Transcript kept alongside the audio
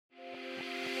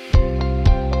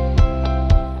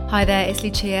Hi there, it's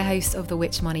Lucia, host of the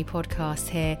Which Money podcast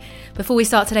here. Before we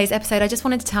start today's episode, I just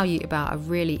wanted to tell you about a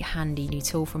really handy new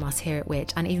tool from us here at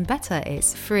Which, and even better,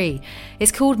 it's free.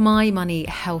 It's called My Money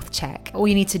Health Check. All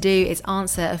you need to do is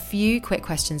answer a few quick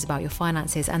questions about your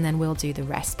finances, and then we'll do the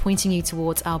rest, pointing you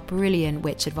towards our brilliant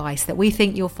Which advice that we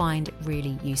think you'll find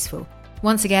really useful.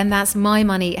 Once again, that's My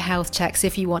Money Health Checks.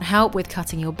 If you want help with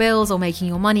cutting your bills or making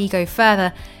your money go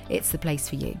further, it's the place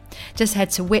for you. Just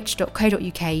head to which.co.uk/My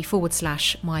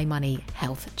Money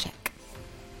Health Check.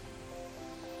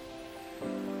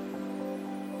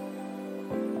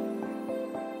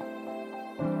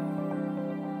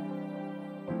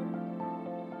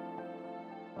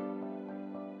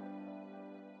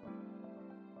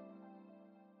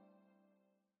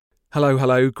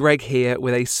 Hello, Greg here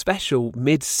with a special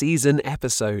mid-season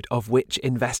episode of Which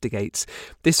Investigates.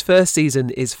 This first season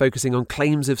is focusing on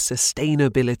claims of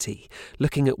sustainability,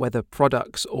 looking at whether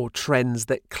products or trends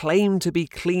that claim to be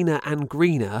cleaner and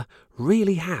greener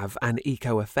really have an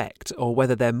eco-effect, or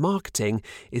whether their marketing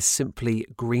is simply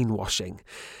greenwashing.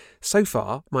 So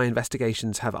far, my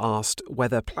investigations have asked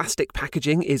whether plastic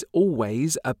packaging is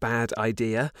always a bad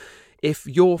idea, if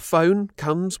your phone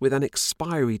comes with an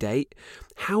expiry date,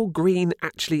 how green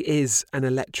actually is an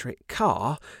electric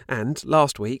car, and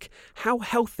last week, how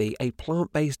healthy a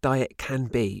plant-based diet can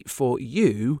be for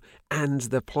you and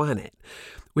the planet.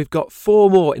 We've got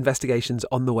 4 more investigations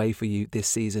on the way for you this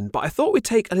season, but I thought we'd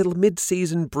take a little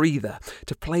mid-season breather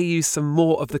to play you some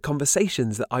more of the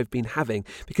conversations that I've been having,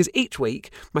 because each week,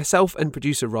 myself and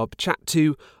producer Rob chat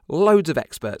to loads of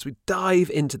experts. We dive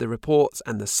into the reports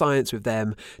and the science with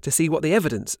them to see what the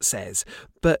evidence says.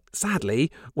 But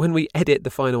sadly, when we edit the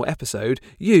final episode,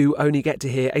 you only get to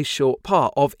hear a short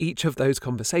part of each of those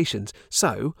conversations.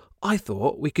 So I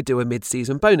thought we could do a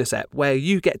mid-season bonus ep where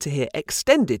you get to hear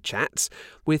extended chats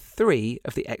with 3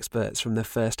 of the experts from the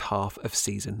first half of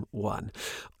season 1.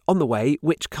 On the way,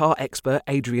 Which car expert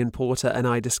Adrian Porter and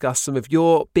I discuss some of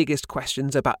your biggest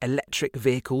questions about electric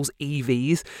vehicles,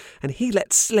 EVs, and he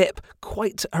lets slip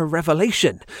quite a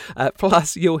revelation.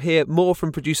 Plus, you'll hear more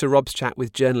from producer Rob's chat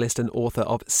with journalist and author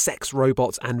of Sex,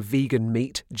 Robots and Vegan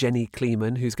Meat, Jenny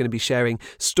Kleeman, who's going to be sharing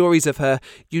stories of her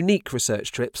unique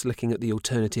research trips looking at the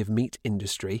alternative meat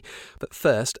industry. But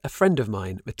first, a friend of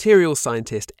mine, materials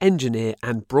scientist, engineer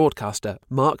and broadcaster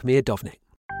Mark Miodownik.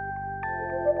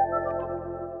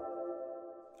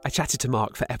 I chatted to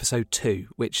Mark for episode 2,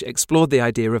 which explored the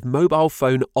idea of mobile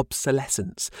phone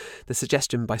obsolescence, the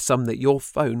suggestion by some that your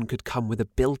phone could come with a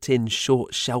built-in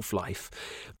short shelf life.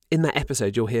 In that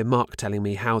episode, you'll hear Mark telling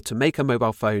me how to make a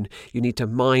mobile phone, you need to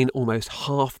mine almost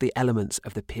half the elements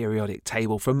of the periodic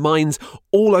table from mines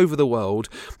all over the world,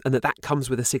 and that comes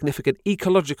with a significant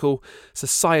ecological,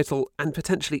 societal, and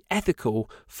potentially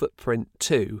ethical footprint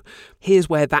too. Here's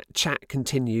where that chat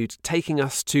continued, taking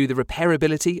us to the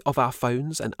repairability of our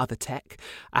phones and other tech,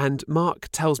 and Mark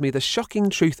tells me the shocking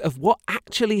truth of what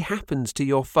actually happens to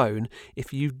your phone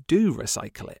if you do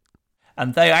recycle it.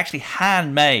 And they're actually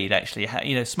handmade,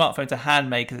 smartphones are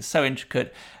handmade because it's so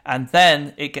intricate. And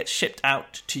then it gets shipped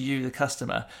out to you, the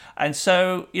customer. And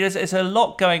so, there's a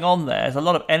lot going on there. There's a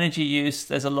lot of energy use.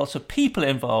 There's a lot of people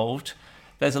involved.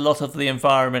 There's a lot of the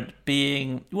environment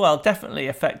being, definitely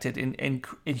affected in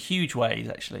huge ways,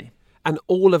 actually. And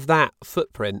all of that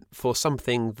footprint for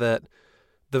something that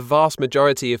the vast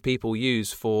majority of people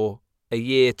use for a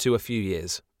year to a few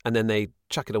years, and then they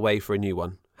chuck it away for a new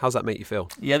one. How's that make you feel?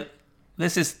 Yeah.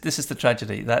 This is the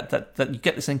tragedy that you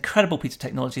get this incredible piece of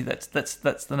technology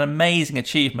that's an amazing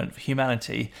achievement for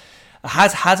humanity,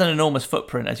 has an enormous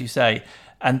footprint, as you say,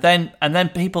 and then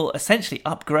people essentially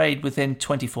upgrade within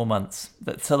 24 months.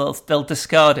 So they'll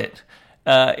discard it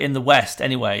in the West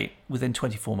anyway within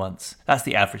 24 months. That's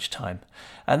the average time,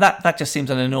 and that just seems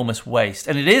an enormous waste,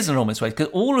 and it is an enormous waste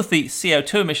because all of the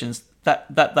CO2 emissions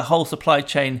that the whole supply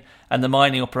chain and the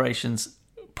mining operations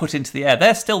put into the air,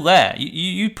 they're still there.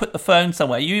 You put the phone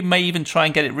somewhere, you may even try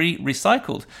and get it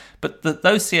recycled, but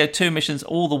those CO2 emissions,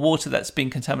 all the water that's been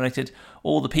contaminated,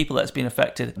 all the people that's been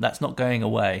affected, that's not going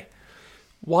away.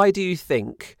 Why do you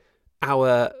think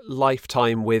our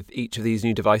lifetime with each of these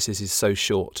new devices is so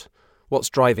short? What's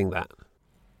driving that?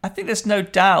 I think there's no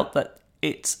doubt that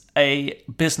it's a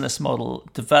business model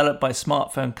developed by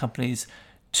smartphone companies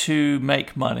to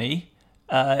make money.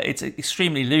 It's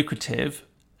extremely lucrative,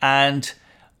 and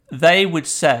they would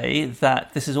say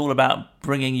that this is all about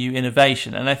bringing you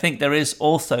innovation. And I think there is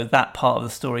also that part of the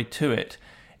story to it.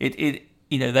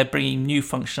 They're bringing new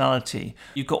functionality.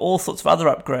 You've got all sorts of other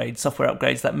upgrades, software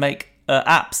upgrades that make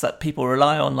apps that people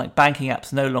rely on, like banking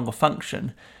apps, no longer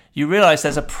function. You realize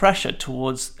there's a pressure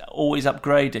towards always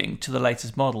upgrading to the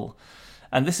latest model.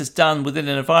 And this is done within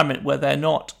an environment where they're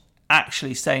not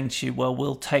actually saying to you, well,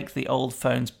 we'll take the old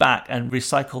phones back and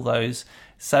recycle those.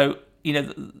 So,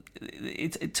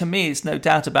 to me, it's no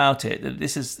doubt about it that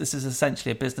this is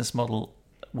essentially a business model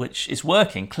which is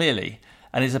working clearly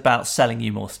and is about selling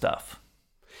you more stuff.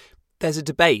 There's a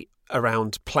debate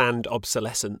around planned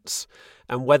obsolescence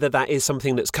and whether that is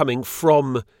something that's coming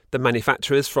from the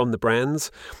manufacturers, from the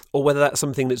brands, or whether that's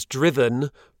something that's driven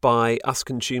by us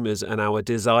consumers and our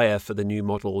desire for the new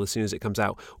model as soon as it comes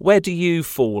out. Where do you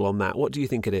fall on that? What do you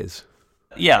think it is?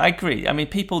 Yeah, I agree. I mean,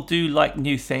 people do like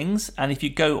new things, and if you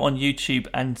go on YouTube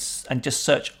and just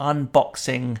search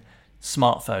unboxing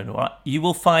smartphone, right, you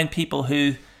will find people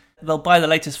who they'll buy the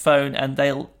latest phone and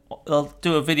they'll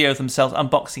do a video of themselves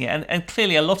unboxing it, and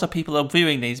clearly a lot of people are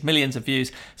viewing these, millions of views.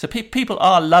 So people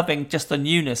are loving just the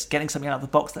newness, getting something out of the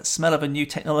box, that smell of a new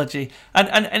technology,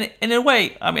 and in a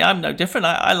way, I mean, I'm no different.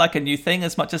 I like a new thing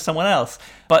as much as someone else,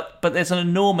 but there's an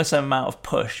enormous amount of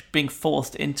push being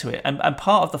forced into it, and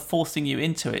part of the forcing you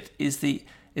into it is the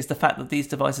fact that these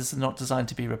devices are not designed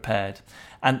to be repaired,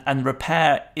 and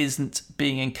repair isn't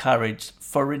being encouraged.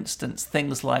 For instance,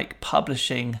 things like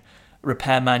publishing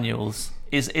repair manuals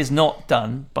is not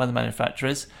done by the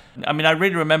manufacturers. I mean, I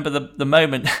really remember the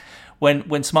moment when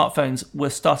smartphones were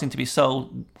starting to be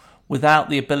sold without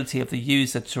the ability of the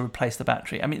user to replace the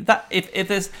battery. I mean, that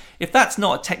if that's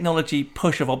not a technology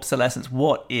push of obsolescence,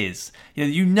 what is?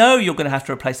 You know you're going to have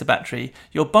to replace the battery.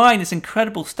 You're buying this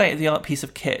incredible state-of-the-art piece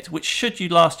of kit, which should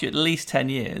last you at least 10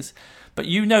 years, but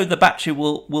you know the battery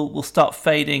will start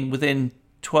fading within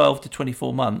 12 to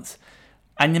 24 months,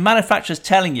 and the manufacturer's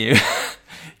telling you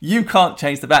you can't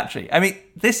change the battery. I mean,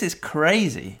 this is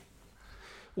crazy.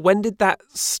 When did that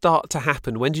start to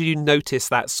happen? When did you notice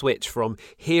that switch from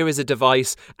here is a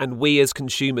device and we as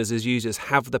consumers, as users,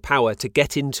 have the power to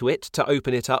get into it, to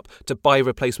open it up, to buy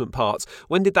replacement parts?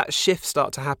 When did that shift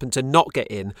start to happen to not get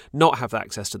in, not have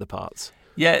access to the parts?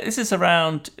 Yeah, this is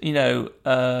around,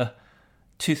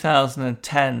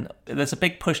 2010. There's a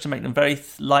big push to make them very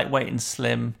lightweight and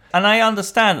slim. And I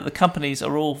understand that the companies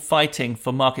are all fighting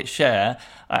for market share.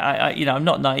 I'm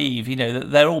not naive.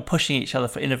 They're all pushing each other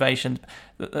for innovation,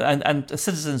 and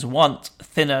citizens want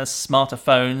thinner, smarter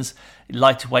phones,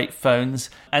 lighter weight phones.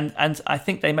 And I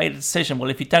think they made a decision. Well,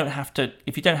 if you don't have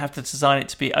to design it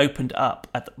to be opened up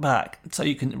at the back, so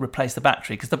you can replace the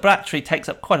battery, because the battery takes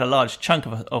up quite a large chunk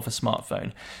of a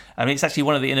smartphone. I mean, it's actually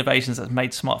one of the innovations that's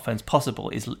made smartphones possible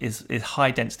is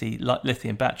high density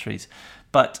lithium batteries.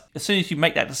 But as soon as you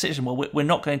make that decision, well, we're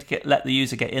not going to let the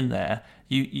user get in there.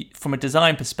 You from a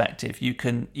design perspective, you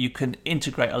can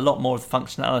integrate a lot more of the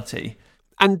functionality.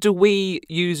 And do we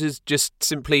users just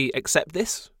simply accept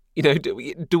this?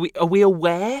 Are we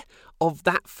aware of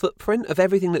that footprint of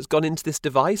everything that's gone into this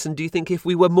device? And do you think if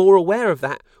we were more aware of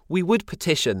that, we would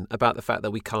petition about the fact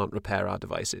that we can't repair our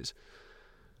devices?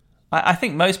 I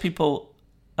think most people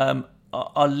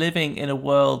are living in a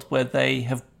world where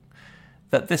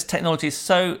that this technology is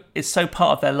so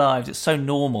part of their lives. It's so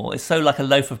normal. It's so like a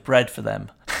loaf of bread for them,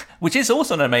 which is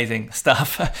also an amazing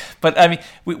stuff. But I mean,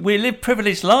 we live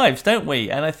privileged lives, don't we?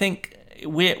 And I think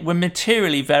we're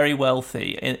materially very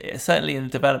wealthy, certainly in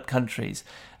developed countries.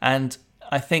 And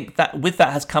I think that with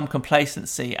that has come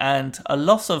complacency and a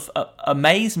loss of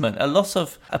amazement, a loss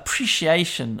of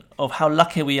appreciation of how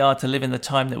lucky we are to live in the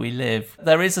time that we live.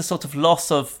 There is a sort of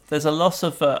loss of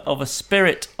a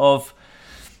spirit of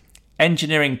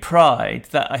engineering pride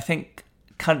that I think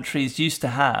countries used to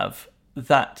have,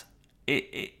 that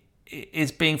it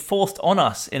is being forced on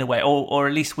us in a way, or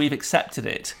at least we've accepted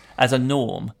it as a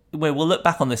norm. Where we'll look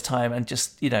back on this time and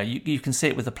just, you can see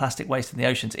it with the plastic waste in the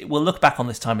oceans. We'll look back on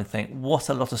this time and think, what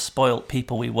a lot of spoilt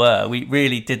people we were. We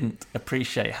really didn't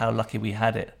appreciate how lucky we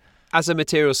had it. As a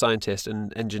material scientist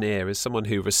and engineer, as someone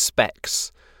who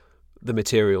respects the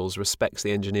materials, respects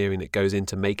the engineering that goes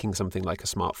into making something like a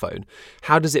smartphone,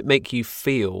 how does it make you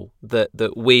feel that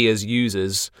we as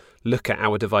users look at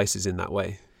our devices in that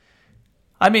way?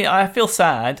 I mean, I feel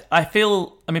sad. Part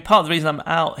of the reason I'm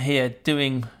out here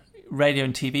doing radio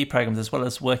and TV programs as well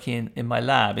as working in my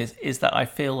lab is that I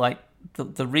feel like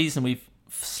the reason we've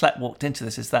sleptwalked into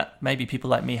this is that maybe people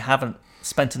like me haven't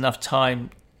spent enough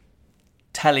time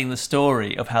telling the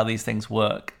story of how these things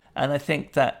work. And I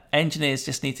think that engineers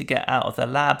just need to get out of their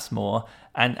labs more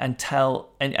and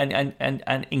tell and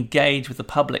engage with the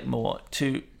public more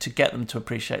to get them to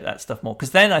appreciate that stuff more.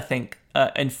 Because then I think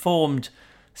informed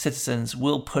citizens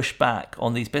will push back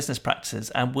on these business practices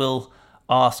and will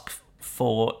ask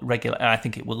for I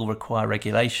think it will require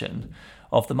regulation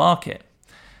of the market.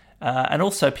 And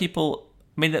also people,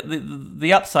 I mean,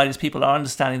 the upside is people are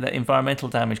understanding that environmental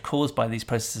damage caused by these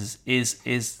processes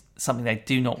is something they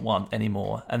do not want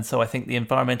anymore. And so I think the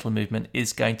environmental movement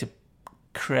is going to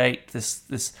create this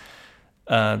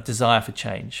desire for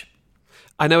change.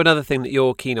 I know another thing that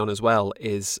you're keen on as well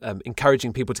is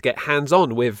encouraging people to get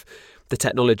hands-on with the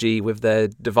technology, with their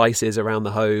devices around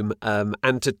the home,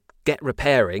 and to get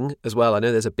repairing as well. I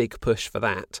know there's a big push for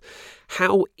that.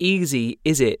 How easy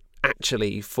is it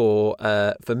actually for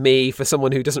me, for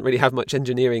someone who doesn't really have much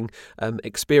engineering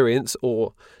experience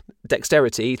or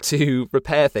dexterity, to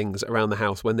repair things around the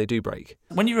house when they do break?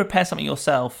 When you repair something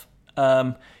yourself,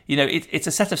 it's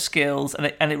a set of skills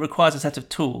and it requires a set of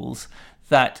tools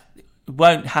that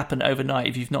won't happen overnight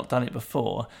if you've not done it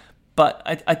before. But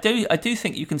I do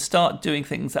think you can start doing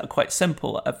things that are quite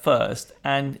simple at first,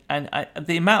 and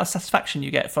the amount of satisfaction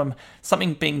you get from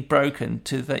something being broken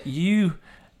to that you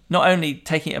not only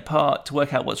taking it apart to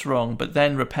work out what's wrong, but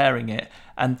then repairing it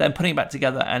and then putting it back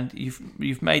together, and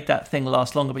you've made that thing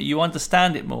last longer, but you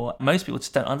understand it more. Most people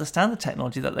just don't understand the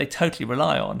technology that they totally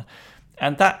rely on,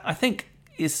 and that, I think,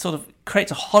 is sort of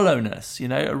creates a hollowness,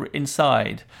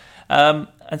 inside. And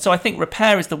so I think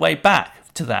repair is the way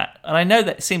back to that. And I know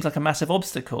that it seems like a massive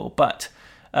obstacle, but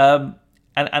and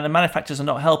the manufacturers are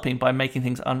not helping by making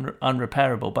things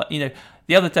unrepairable. But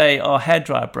the other day our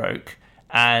hairdryer broke,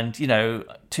 and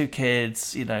 2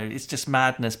 kids, it's just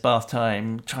madness, bath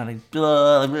time, trying to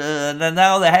and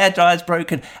now the hairdryer's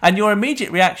broken, and your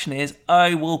immediate reaction is,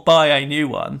 I will buy a new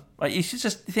one. Right? You should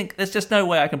just think there's just no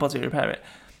way I can possibly repair it.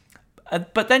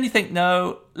 But then you think,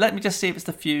 no, let me just see if it's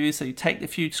the fuse. So you take the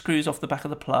few screws off the back of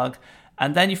the plug,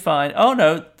 and then you find, oh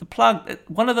no, the plug,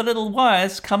 one of the little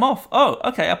wires come off. Oh,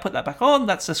 okay, I'll put that back on.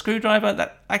 That's a screwdriver.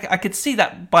 That I could see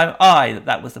that by eye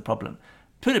that was the problem.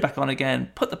 Put it back on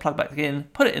again, put the plug back in,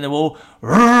 put it in the wall.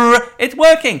 It's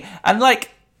working. And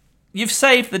you've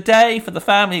saved the day for the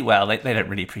family. Well, they don't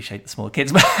really appreciate the small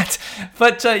kids,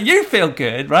 but you feel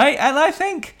good, right? And I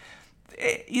think,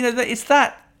 it's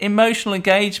that emotional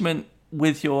engagement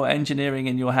with your engineering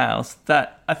in your house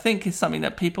that I think is something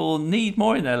that people need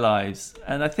more in their lives.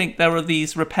 And I think there are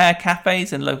these repair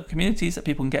cafes in local communities that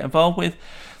people can get involved with,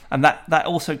 and that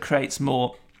also creates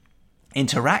more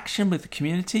interaction with the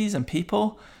communities and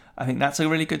people. I think that's a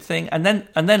really good thing. And then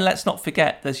let's not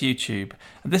forget there's YouTube.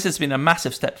 And this has been a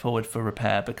massive step forward for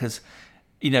repair, because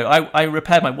I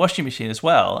repaired my washing machine as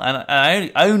well, and I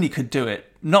only could do it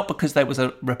not because there was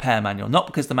a repair manual, not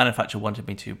because the manufacturer wanted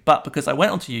me to, but because I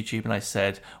went onto YouTube and I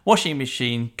said, washing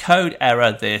machine, code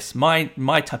error, this, my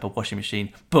type of washing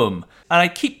machine, boom. And I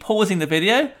keep pausing the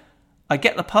video, I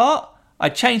get the part, I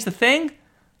change the thing,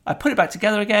 I put it back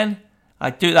together again.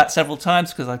 I do that several times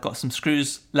because I've got some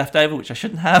screws left over, which I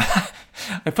shouldn't have.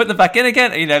 I put them back in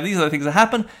again. These are the things that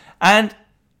happen. And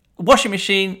washing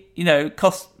machine,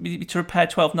 costs me to repair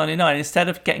 $12.99 instead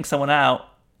of getting someone out,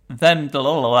 then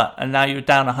and now you're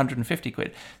down 150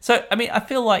 quid. So, I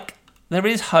feel like there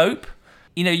is hope.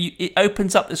 It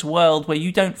opens up this world where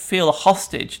you don't feel a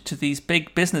hostage to these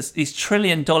big business, these $1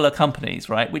 trillion companies,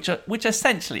 right? Which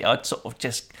essentially are sort of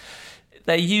just,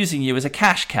 they're using you as a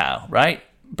cash cow, right?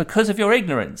 Because of your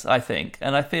ignorance, I think.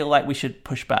 And I feel like we should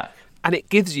push back. And it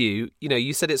gives you,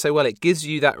 you said it so well, it gives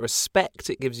you that respect,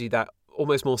 it gives you that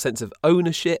almost more sense of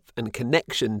ownership and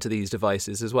connection to these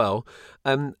devices as well,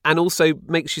 and also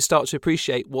makes you start to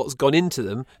appreciate what's gone into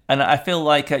them. And I feel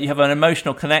like you have an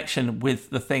emotional connection with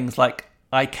the things. Like,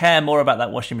 I care more about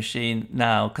that washing machine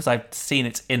now because I've seen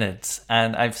its innards,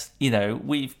 and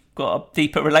we've got a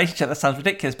deeper relationship. That sounds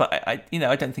ridiculous, but I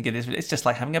don't think it is. It's just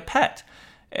like having a pet.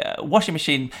 Washing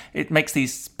machine, it makes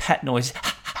these pet noises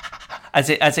as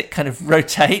it kind of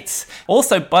rotates.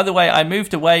 Also, by the way, I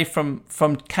moved away from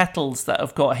kettles that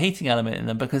have got a heating element in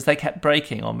them because they kept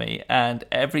breaking on me, and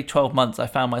every 12 months I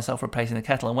found myself replacing the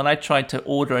kettle. And when I tried to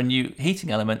order a new heating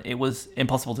element, it was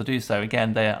impossible to do so.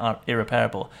 Again, they are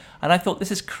irreparable. And I thought,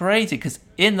 this is crazy, because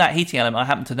in that heating element I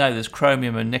happen to know there's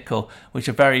chromium and nickel, which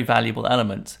are very valuable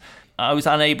elements. I was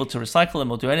unable to recycle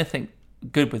them or do anything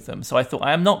good with them. So I thought,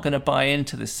 I am not going to buy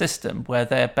into this system where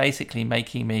they're basically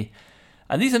making me.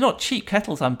 And these are not cheap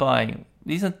kettles I'm buying.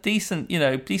 These are decent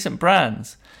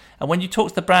brands. And when you talk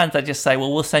to the brands, they just say,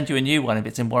 well, we'll send you a new one if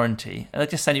it's in warranty. And they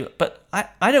just send you, but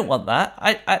I don't want that.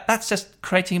 That's just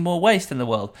creating more waste in the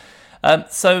world.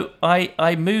 So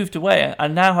I moved away. I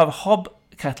now have a hob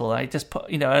kettle. I just put,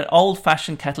 an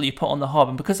old-fashioned kettle you put on the hob.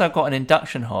 And because I've got an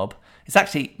induction hob, it's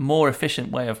actually a more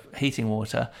efficient way of heating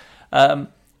water.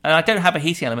 And I don't have a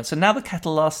heating element, so now the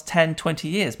kettle lasts 10, 20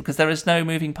 years because there is no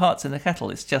moving parts in the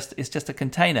kettle. It's just a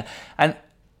container. And,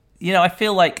 I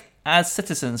feel like as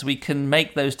citizens, we can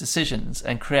make those decisions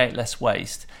and create less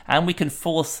waste. And we can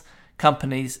force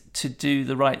companies to do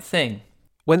the right thing.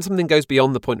 When something goes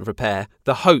beyond the point of repair,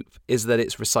 the hope is that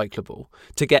it's recyclable.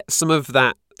 To get some of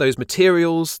that those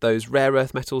materials, those rare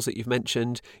earth metals that you've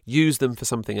mentioned, use them for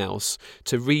something else,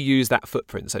 to reuse that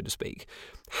footprint, so to speak.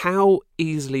 How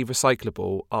easily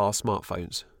recyclable are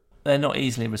smartphones? They're not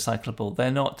easily recyclable.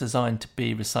 They're not designed to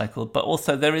be recycled, but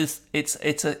also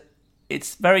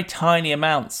it's very tiny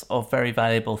amounts of very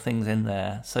valuable things in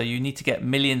there. So you need to get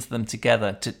millions of them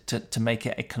together to make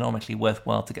it economically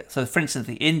worthwhile to get. So for instance,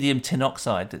 the indium tin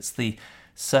oxide, that's the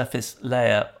surface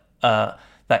layer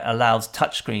that allows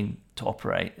touchscreen to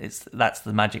operate. That's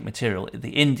the magic material.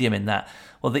 The indium in that.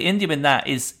 Well, the indium in that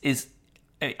is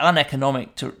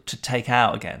uneconomic to take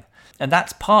out again. And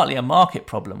that's partly a market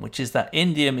problem, which is that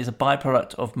indium is a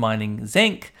byproduct of mining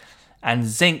zinc, and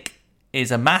zinc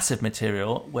is a massive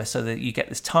material so that you get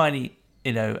this tiny,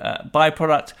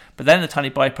 byproduct, but then the tiny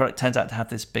byproduct turns out to have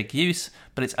this big use,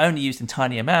 but it's only used in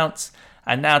tiny amounts.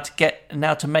 And now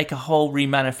to make a whole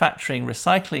remanufacturing,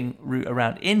 recycling route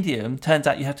around indium, turns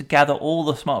out you have to gather all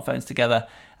the smartphones together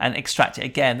and extract it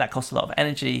again. That costs a lot of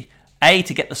energy. A,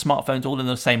 to get the smartphones all in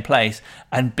the same place,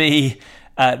 and B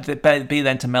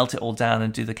then to melt it all down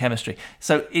and do the chemistry.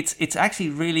 So it's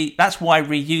actually really, that's why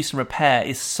reuse and repair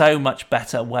is so much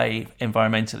better way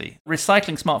environmentally.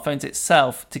 Recycling smartphones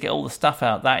itself to get all the stuff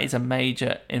out, that is a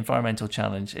major environmental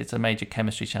challenge. It's a major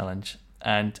chemistry challenge.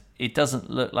 And it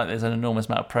doesn't look like there's an enormous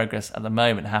amount of progress at the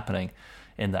moment happening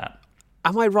in that.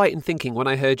 Am I right in thinking, when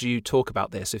I heard you talk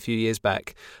about this a few years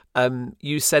back,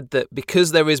 you said that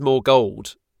because there is more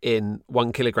gold in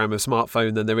 1 kilogram of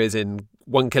smartphone than there is in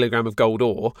 1 kilogram of gold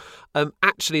ore,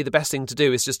 actually the best thing to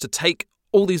do is just to take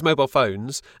all these mobile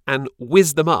phones and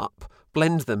whiz them up,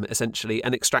 blend them essentially,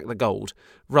 and extract the gold,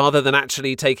 rather than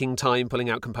actually taking time pulling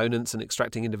out components and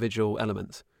extracting individual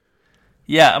elements?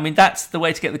 Yeah, I mean, that's the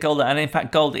way to get the gold out. And in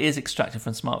fact, gold is extracted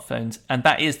from smartphones, and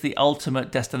that is the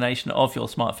ultimate destination of your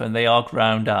smartphone. They are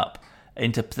ground up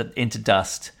into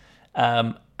dust.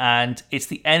 And it's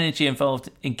the energy involved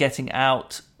in getting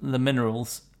out the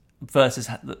minerals versus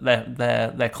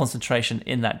their concentration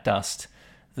in that dust.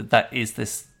 That is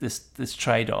this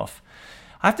trade-off.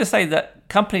 I have to say that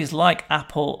companies like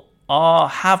Apple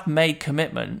have made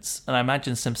commitments, and I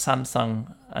imagine some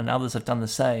Samsung and others have done the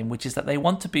same, which is that they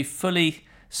want to be fully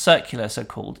circular,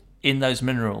 so-called, in those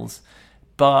minerals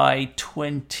by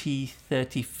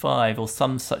 2035 or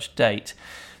some such date.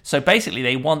 So basically,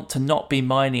 they want to not be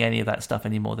mining any of that stuff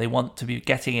anymore. They want to be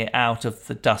getting it out of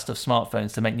the dust of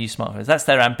smartphones to make new smartphones. That's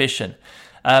their ambition.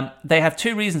 They have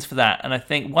two reasons for that, and I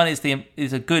think one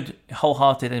is a good,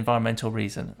 wholehearted environmental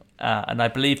reason, and I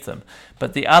believe them.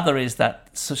 But the other is that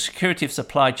security of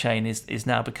supply chain is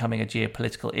now becoming a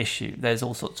geopolitical issue. There's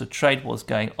all sorts of trade wars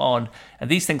going on, and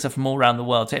these things are from all around the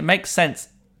world. So it makes sense,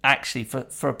 actually,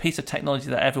 for a piece of technology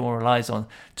that everyone relies on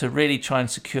to really try and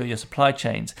secure your supply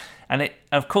chains. And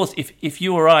of course, if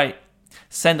you or I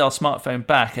send our smartphone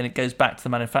back and it goes back to the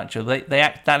manufacturer,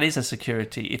 that is a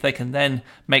security if they can then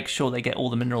make sure they get all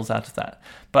the minerals out of that.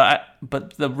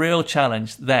 But the real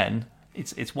challenge then,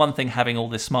 it's one thing having all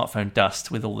this smartphone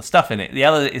dust with all the stuff in it. The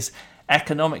other is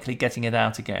economically getting it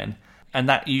out again, and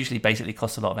that usually basically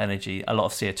costs a lot of energy, a lot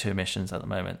of CO2 emissions at the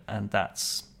moment, and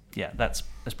that's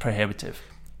prohibitive.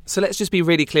 So let's just be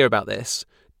really clear about this.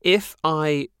 If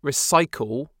I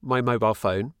recycle my mobile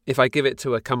phone, if I give it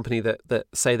to a company that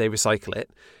say they recycle it,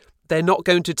 they're not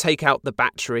going to take out the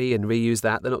battery and reuse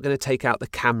that. They're not going to take out the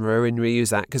camera and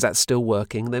reuse that because that's still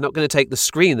working. They're not going to take the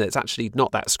screen that's actually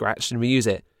not that scratched and reuse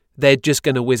it. They're just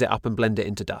going to whiz it up and blend it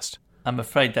into dust. I'm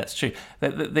afraid that's true.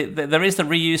 There is the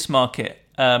reuse market,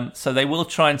 so they will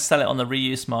try and sell it on the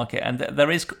reuse market. And there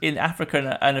is in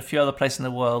Africa and a few other places in the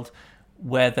world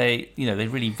where they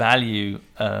really value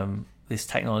this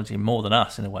technology more than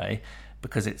us in a way,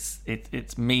 because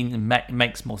it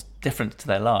makes more difference to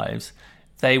their lives.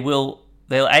 They'll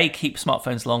A, keep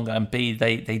smartphones longer, and B,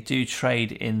 they do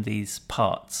trade in these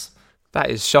parts. That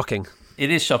is shocking.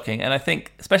 It is shocking, and I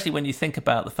think especially when you think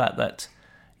about the fact that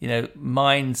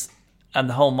mines and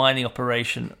the whole mining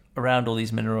operation around all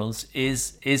these minerals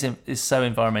is so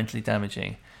environmentally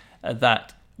damaging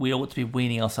that we ought to be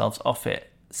weaning ourselves off it.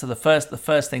 So the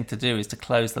first thing to do is to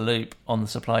close the loop on the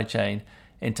supply chain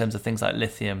in terms of things like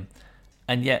lithium,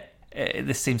 and yet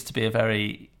this seems to be a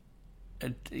very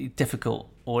difficult,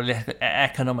 or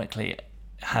economically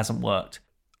hasn't worked.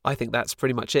 I think that's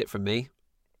pretty much it from me.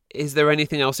 Is there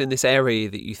anything else in this area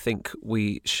that you think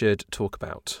we should talk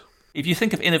about? If you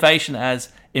think of innovation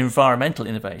as environmental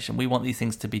innovation, we want these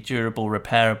things to be durable,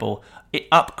 repairable,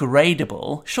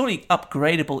 upgradable. Surely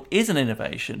upgradable is an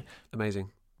innovation.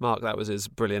 Amazing. Mark, that was as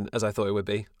brilliant as I thought it would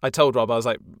be. I told Rob, I was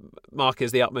like, Mark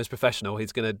is the utmost professional.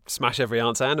 He's going to smash every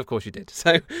answer, and of course you did.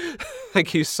 So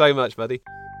thank you so much, buddy.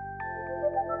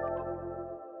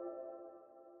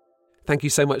 Thank you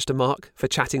so much to Mark for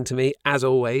chatting to me, as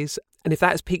always. And if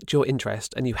that has piqued your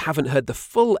interest and you haven't heard the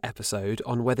full episode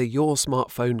on whether your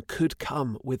smartphone could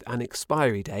come with an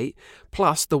expiry date,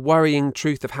 plus the worrying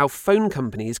truth of how phone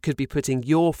companies could be putting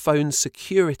your phone's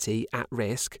security at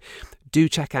risk, do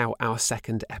check out our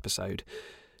second episode.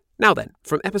 Now then,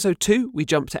 from episode 2, we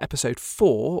jump to episode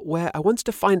 4, where I wanted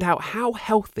to find out how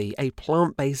healthy a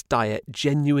plant-based diet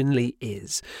genuinely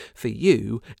is for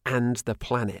you and the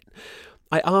planet.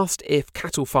 I asked if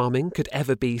cattle farming could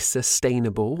ever be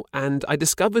sustainable, and I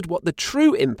discovered what the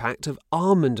true impact of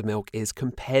almond milk is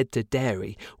compared to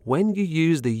dairy when you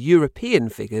use the European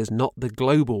figures, not the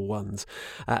global ones,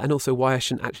 and also why I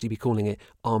shouldn't actually be calling it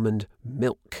almond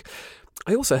milk.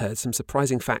 I also heard some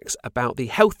surprising facts about the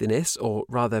healthiness, or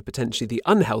rather potentially the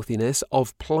unhealthiness,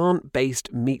 of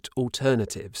plant-based meat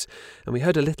alternatives. And we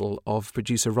heard a little of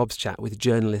producer Rob's chat with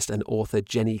journalist and author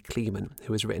Jenny Kleeman,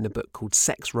 who has written a book called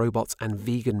Sex, Robots and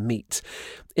Vegan Meat.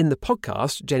 In the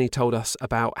podcast, Jenny told us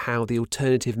about how the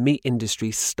alternative meat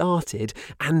industry started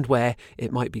and where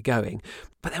it might be going.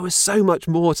 But there was so much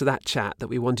more to that chat that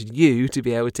we wanted you to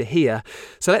be able to hear.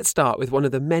 So let's start with one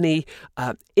of the many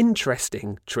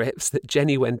interesting trips that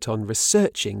Jenny went on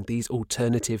researching these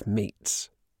alternative meats.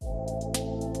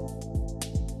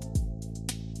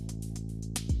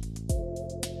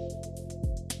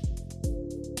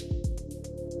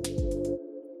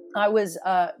 I was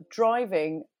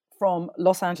driving from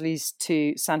Los Angeles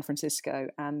to San Francisco,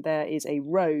 and there is a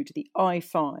road, the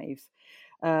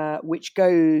I-5, which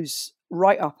goes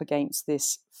right up against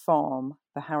this farm,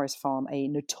 the Harris Farm, a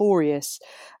notorious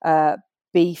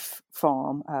beef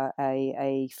farm,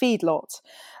 a feedlot,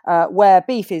 where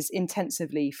beef is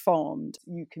intensively farmed.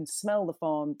 You can smell the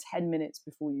farm 10 minutes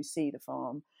before you see the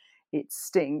farm. It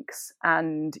stinks,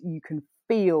 and you can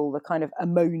feel the kind of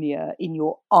ammonia in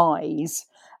your eyes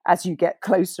as you get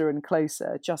closer and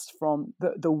closer, just from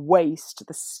the waste,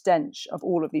 the stench of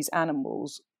all of these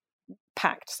animals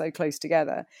packed so close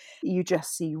together. You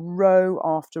just see row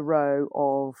after row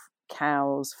of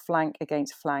cows, flank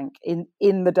against flank,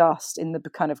 in the dust, in the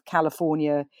kind of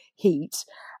California heat,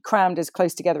 crammed as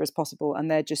close together as possible,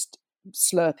 and they're just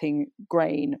slurping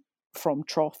grain from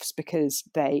troughs because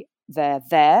they're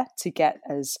there to get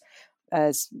as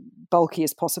bulky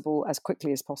as possible, as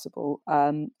quickly as possible.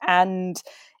 And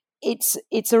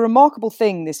it's a remarkable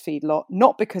thing, this feedlot,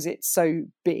 not because it's so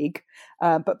big,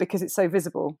 but because it's so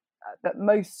visible. That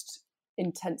most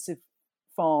intensive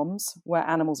farms where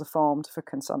animals are farmed for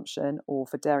consumption or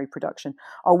for dairy production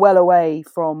are well away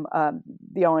from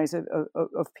the eyes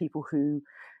of people who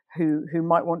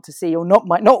might want to see or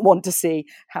might not want to see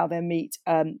how their meat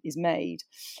is made.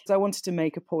 So I wanted to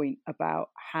make a point about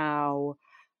how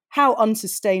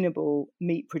unsustainable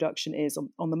meat production is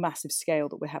on the massive scale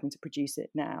that we're having to produce it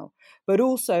now, but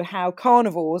also how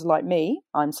carnivores like me,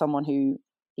 I'm someone who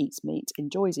eats meat,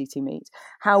 enjoys eating meat,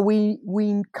 how we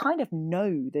kind of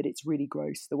know that it's really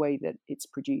gross the way that it's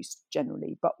produced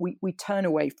generally, but we turn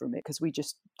away from it because we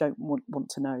just don't want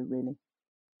to know, really.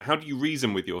 How do you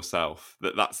reason with yourself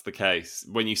that that's the case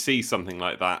when you see something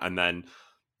like that and then,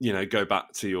 you know, go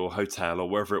back to your hotel or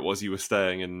wherever it was you were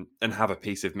staying and have a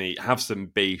piece of meat, have some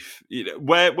beef? You know,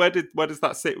 where does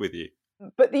that sit with you?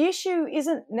 But the issue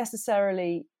isn't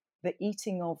necessarily the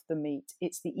eating of the meat,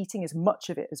 it's the eating as much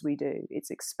of it as we do.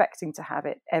 It's expecting to have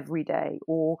it every day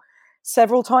or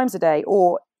several times a day,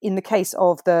 or in the case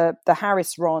of the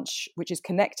Harris Ranch, which is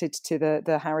connected to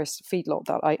the Harris feedlot,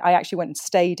 that I actually went and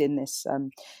stayed in this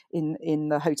in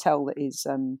the hotel that is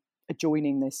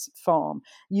adjoining this farm.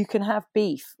 You can have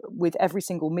beef with every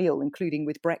single meal, including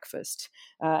with breakfast.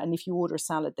 And if you order a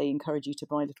salad, they encourage you to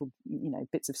buy little,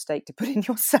 bits of steak to put in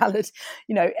your salad.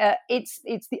 It's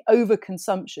the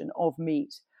overconsumption of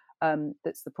meat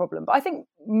that's the problem. But I think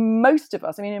most of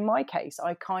us, in my case,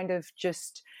 I kind of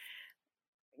just,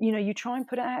 you try and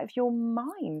put it out of your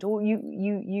mind, or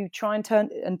you try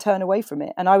and turn away from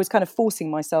it. And I was kind of forcing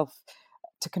myself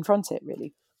to confront it,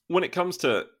 really. When it comes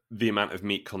to the amount of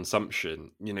meat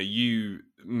consumption, you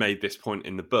made this point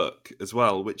in the book as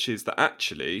well, which is that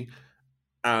actually,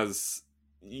 as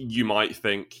you might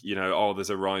think, there's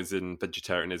a rise in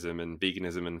vegetarianism and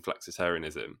veganism and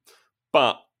flexitarianism.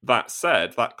 But that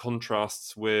said, that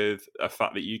contrasts with a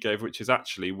fact that you gave, which is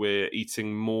actually we're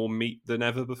eating more meat than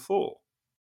ever before.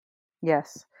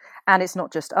 Yes. And it's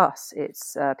not just us.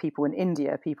 It's people in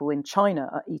India, people in China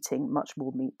are eating much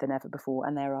more meat than ever before.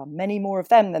 And there are many more of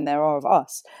them than there are of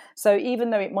us. So even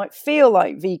though it might feel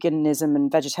like veganism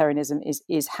and vegetarianism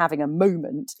is having a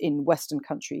moment in Western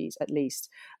countries, at least,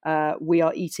 we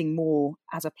are eating more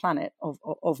as a planet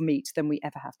of meat than we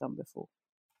ever have done before.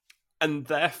 And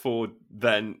therefore,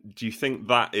 then, do you think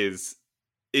that is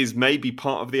is maybe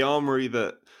part of the armory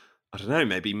that, I don't know,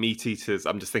 maybe meat eaters,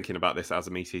 I'm just thinking about this as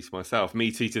a meat eater myself,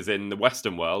 meat eaters in the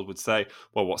Western world would say,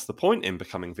 well, what's the point in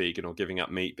becoming vegan or giving up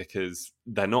meat because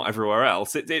they're not everywhere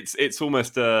else? It's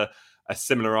almost a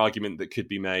similar argument that could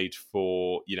be made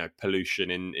for,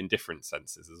 pollution in different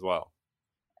senses as well.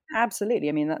 Absolutely.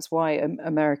 I mean, that's why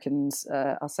Americans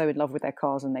are so in love with their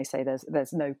cars, and they say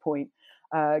there's no point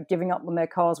giving up on their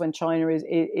cars when China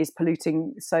is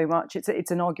polluting so much.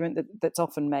 It's an argument that's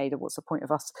often made of what's the point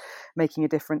of us making a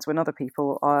difference when other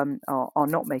people are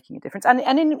not making a difference.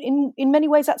 And in many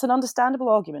ways, that's an understandable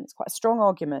argument. It's quite a strong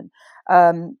argument.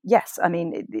 Yes, I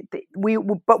mean, we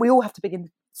all have to begin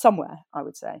somewhere, I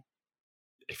would say.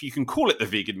 If you can call it the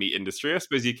vegan meat industry, I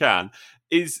suppose you can,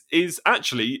 is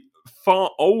actually far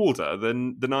older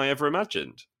than I ever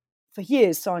imagined. For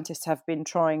years, scientists have been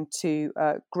trying to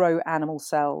grow animal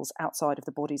cells outside of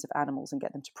the bodies of animals and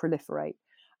get them to proliferate.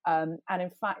 And in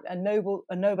fact, a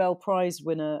Nobel Prize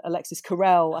winner, Alexis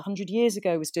Carrel, 100 years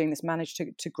ago was doing this, managed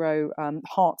to grow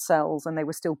heart cells, and they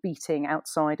were still beating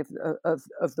outside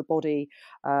of the body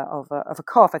of a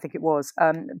calf, I think it was,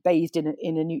 bathed in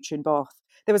a nutrient bath.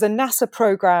 There was a NASA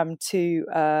program to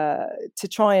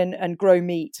try and grow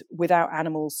meat without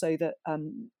animals, so that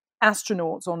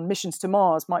astronauts on missions to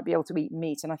Mars might be able to eat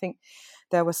meat. And I think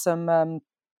there were some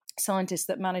scientists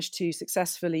that managed to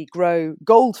successfully grow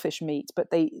goldfish meat, but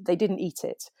they didn't eat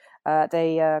it.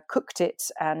 They cooked it,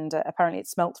 and apparently it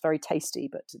smelt very tasty,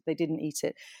 but they didn't eat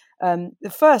it.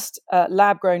 The first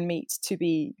lab-grown meat to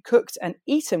be cooked and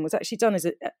eaten was actually done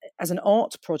as an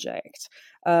art project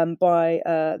by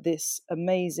this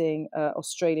amazing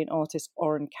Australian artist,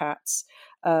 Oren Katz,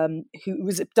 who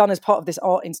was done as part of this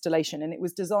art installation, and it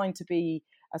was designed to be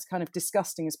as kind of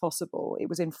disgusting as possible. It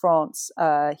was in France.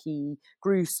 He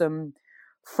grew some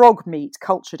frog meat,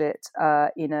 cultured it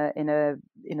in a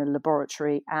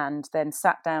laboratory, and then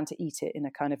sat down to eat it in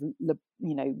a kind of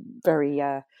very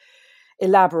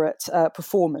elaborate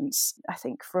performance. I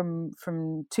think from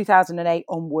 2008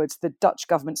 onwards, the Dutch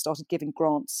government started giving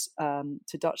grants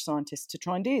to Dutch scientists to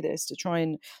try and do this, to try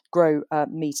and grow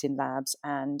meat in labs.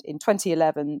 And in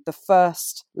 2011, the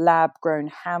first lab-grown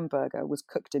hamburger was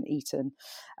cooked and eaten,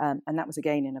 and that was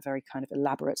again in a very kind of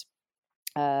elaborate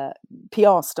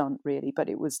PR stunt, really, but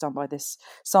it was done by this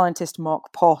scientist,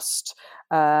 Mark Post,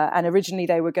 and originally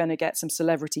they were going to get some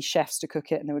celebrity chefs to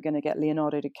cook it, and they were going to get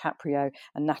Leonardo DiCaprio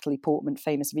and Natalie Portman,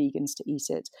 famous vegans, to eat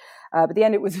it. But at the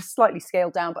end, it was slightly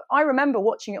scaled down. But I remember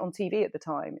watching it on TV at the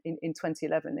time in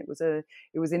 2011.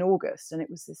 It was in August, and it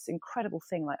was this incredible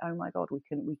thing. Like, oh my God, we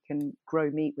can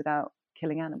grow meat without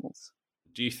killing animals.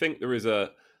 Do you think there is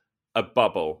a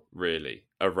bubble really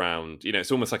around?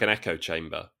 It's almost like an echo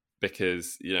chamber.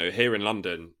 Because, here in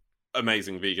London,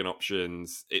 amazing vegan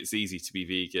options. It's easy to be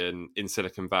vegan. In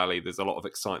Silicon Valley, there's a lot of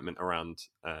excitement around,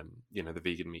 the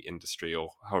vegan meat industry,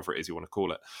 or however it is you want to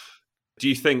call it. Do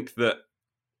you think that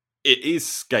it is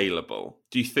scalable?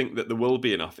 Do you think that there will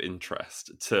be enough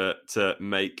interest to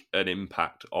make an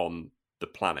impact on the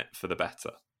planet for the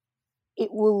better?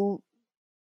 It will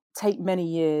take many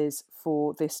years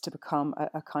for this to become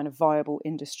a kind of viable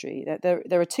industry.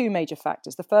 There are two major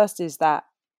factors. The first is that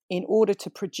in order to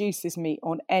produce this meat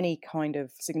on any kind of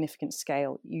significant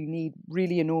scale, you need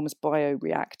really enormous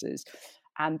bioreactors,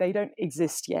 and they don't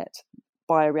exist yet.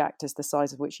 Bioreactors the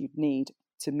size of which you'd need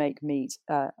to make meat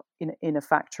in a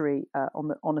factory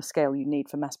on a scale you need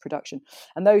for mass production,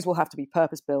 and those will have to be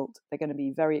purpose-built. They're going to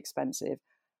be very expensive.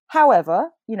 However,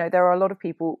 there are a lot of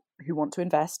people who want to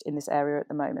invest in this area at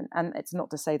the moment, and it's not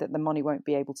to say that the money won't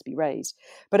be able to be raised.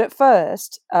 But at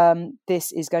first,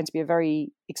 this is going to be a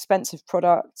very expensive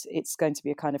product. It's going to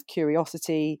be a kind of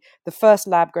curiosity. The first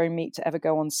lab-grown meat to ever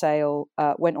go on sale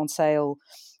went on sale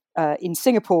in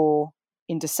Singapore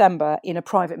in December in a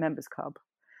private members club.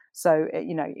 So,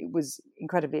 it was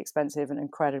incredibly expensive, an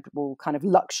incredible kind of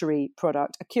luxury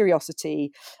product, a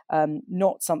curiosity,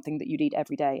 not something that you'd eat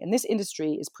every day. And this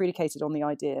industry is predicated on the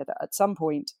idea that at some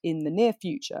point in the near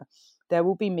future, there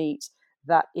will be meat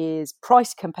that is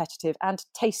price competitive and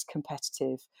taste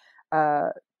competitive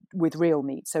with real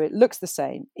meat. So it looks the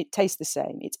same, it tastes the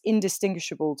same, it's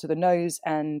indistinguishable to the nose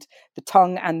and the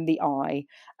tongue and the eye,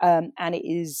 and it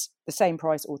is the same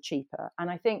price or cheaper.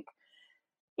 And I think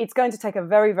it's going to take a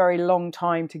very, very long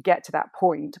time to get to that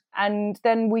point. And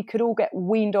then we could all get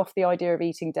weaned off the idea of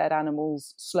eating dead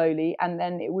animals slowly. And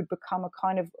then it would become a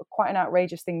kind of quite an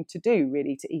outrageous thing to do,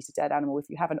 really, to eat a dead animal. If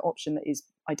you have an option that is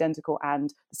identical and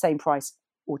the same price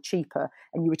or cheaper,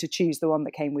 and you were to choose the one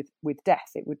that came with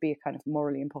death, it would be a kind of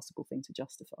morally impossible thing to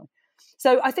justify.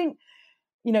 So I think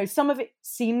some of it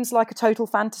seems like a total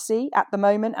fantasy at the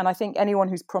moment, and I think anyone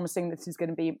who's promising this is going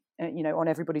to be, on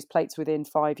everybody's plates within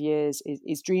 5 years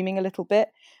is dreaming a little bit.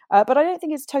 But I don't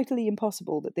think it's totally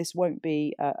impossible that this won't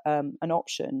be an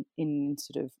option in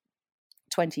sort of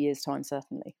 20 years' time,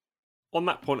 certainly. On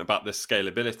that point about the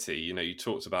scalability, you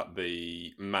talked about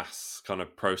the mass kind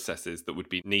of processes that would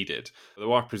be needed.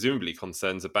 There are presumably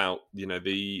concerns about,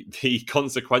 the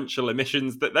consequential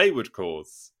emissions that they would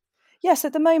cause. Yes,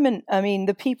 at the moment,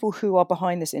 the people who are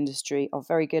behind this industry are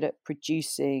very good at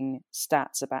producing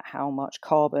stats about how much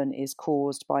carbon is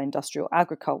caused by industrial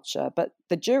agriculture, but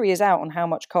the jury is out on how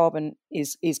much carbon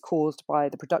is caused by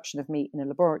the production of meat in a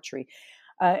laboratory.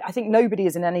 I think nobody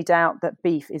is in any doubt that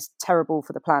beef is terrible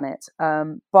for the planet,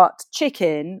 but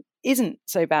chicken isn't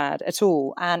so bad at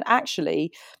all. And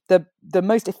actually, the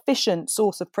most efficient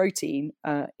source of protein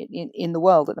in the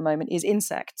world at the moment is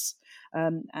insects.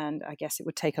 And I guess it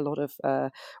would take a lot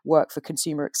of work for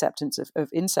consumer acceptance of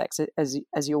insects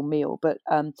as your meal. But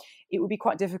it would be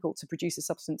quite difficult to produce a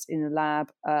substance in a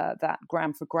lab that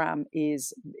gram for gram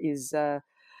is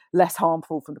less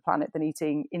harmful for the planet than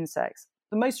eating insects.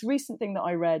 The most recent thing that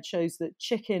I read shows that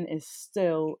chicken is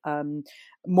still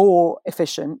more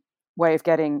efficient way of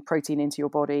getting protein into your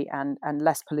body and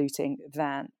less polluting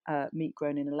than meat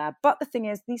grown in a lab. But the thing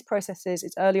is, these processes,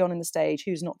 it's early on in the stage.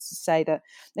 Who's not to say that?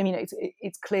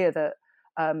 It's clear that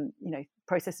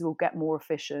processes will get more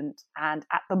efficient. And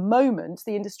at the moment,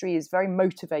 the industry is very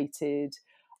motivated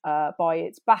by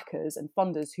its backers and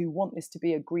funders who want this to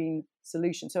be a green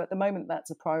solution. So at the moment, that's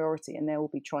a priority, and they will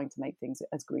be trying to make things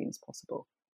as green as possible.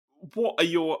 What are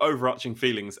your overarching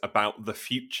feelings about the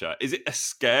future? Is it a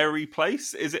scary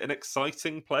place? Is it an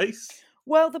exciting place?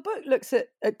 Well, the book looks at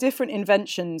different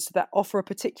inventions that offer a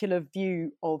particular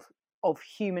view of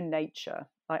human nature.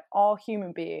 Like, are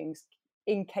human beings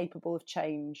incapable of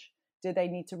change? Do they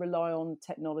need to rely on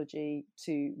technology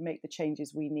to make the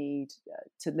changes we need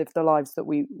to live the lives that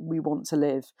we want to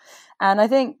live? And I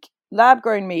think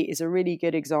lab-grown meat is a really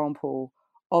good example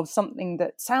of something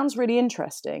that sounds really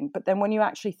interesting, but then when you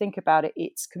actually think about it,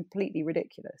 it's completely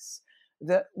ridiculous.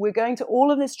 That we're going to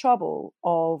all of this trouble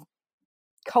of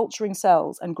culturing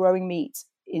cells and growing meat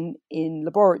in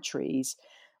laboratories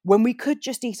when we could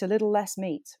just eat a little less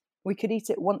meat. We could eat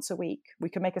it once a week. We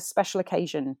could make a special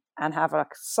occasion and have a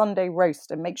Sunday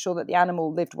roast and make sure that the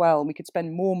animal lived well, and we could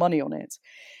spend more money on it.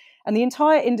 And the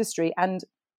entire industry and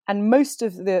most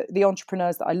of the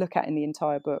entrepreneurs that I look at in the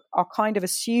entire book are kind of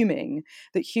assuming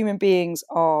that human beings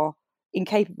are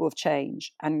incapable of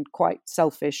change and quite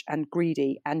selfish and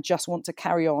greedy and just want to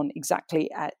carry on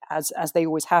exactly as they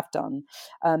always have done,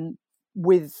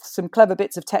 with some clever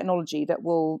bits of technology that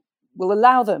will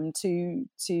allow them to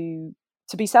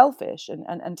be selfish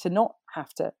and to not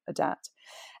have to adapt.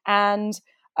 And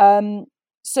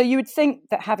so you would think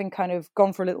that, having kind of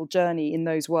gone for a little journey in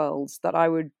those worlds, that I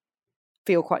would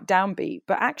feel quite downbeat.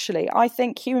 But actually, I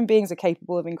think human beings are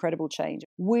capable of incredible change.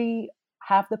 We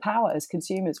have the power as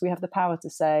consumers. We have the power to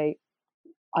say,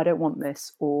 I don't want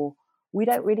this, or we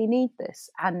don't really need this.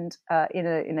 And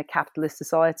in a capitalist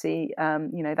society,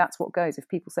 that's what goes. If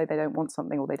people say they don't want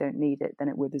something or they don't need it, then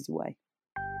it withers away.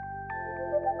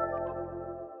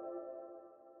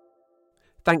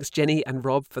 Thanks, Jenny and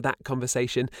Rob, for that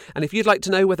conversation. And if you'd like to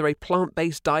know whether a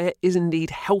plant-based diet is indeed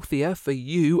healthier for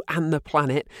you and the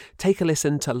planet, take a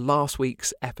listen to last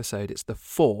week's episode. It's the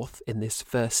 4th in this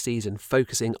first season,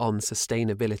 focusing on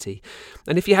sustainability.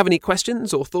 And if you have any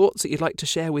questions or thoughts that you'd like to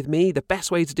share with me, the best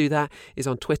way to do that is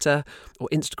on Twitter or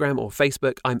Instagram or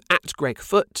Facebook. I'm at Greg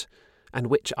Foot, and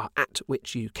Which are at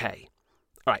Which UK.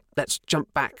 All right, let's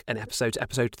jump back an episode to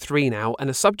episode 3 now, and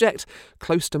a subject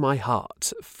close to my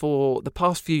heart. For the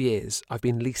past few years, I've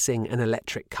been leasing an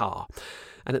electric car,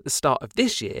 and at the start of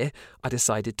this year, I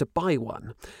decided to buy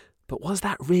one. But was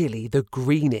that really the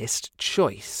greenest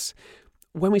choice?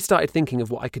 When we started thinking of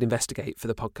what I could investigate for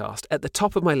the podcast, at the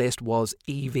top of my list was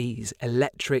EVs,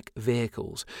 electric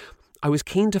vehicles. I was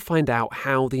keen to find out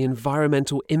how the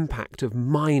environmental impact of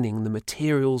mining the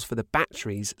materials for the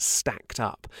batteries stacked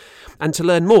up, and to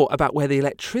learn more about where the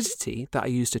electricity that I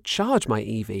use to charge my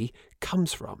EV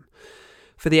comes from.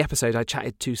 For the episode, I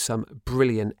chatted to some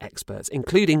brilliant experts,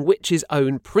 including Which's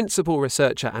own principal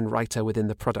researcher and writer within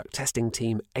the product testing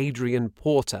team, Adrian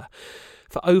Porter.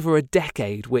 For over a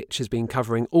decade, Which has been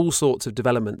covering all sorts of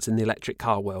developments in the electric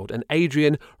car world, and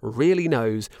Adrian really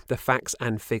knows the facts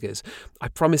and figures. I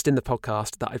promised in the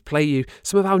podcast that I'd play you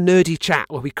some of our nerdy chat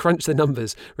where we crunch the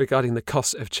numbers regarding the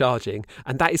cost of charging,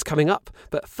 and that is coming up.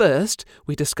 But first,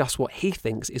 we discuss what he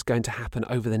thinks is going to happen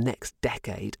over the next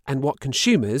decade and what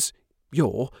consumers,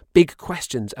 your big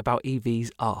questions about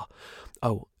EVs are.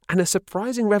 Oh, And a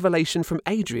surprising revelation from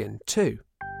Adrian, too.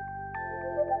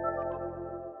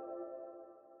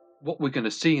 What we're going to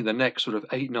see in the next sort of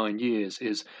 8-9 years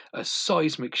is a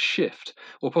seismic shift,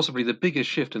 or possibly the biggest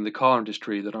shift in the car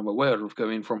industry that I'm aware of,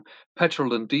 going from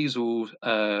petrol and diesel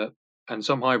and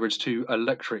some hybrids to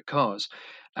electric cars.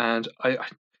 And I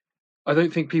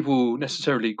don't think people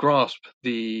necessarily grasp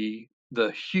the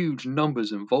huge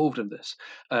numbers involved in this.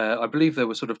 I believe there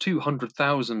were sort of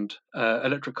 200,000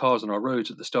 electric cars on our roads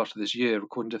at the start of this year,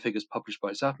 according to figures published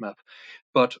by ZapMap.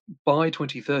 But by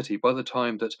 2030, by the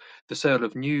time that the sale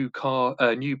of new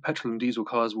petrol and diesel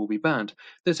cars will be banned,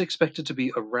 there's expected to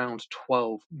be around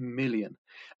 12 million,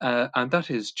 and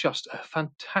that is just a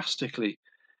fantastically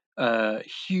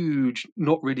huge,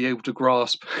 not really able to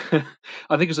grasp.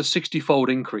 I think it's a 60-fold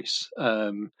increase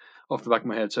off the back of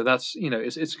my head. So that's,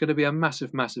 it's going to be a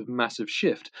massive, massive, massive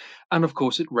shift. And of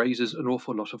course, it raises an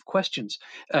awful lot of questions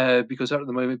because at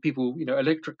the moment, people,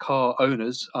 electric car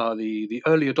owners are the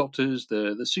early adopters,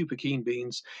 the super keen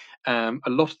beans. A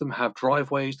lot of them have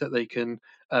driveways that they can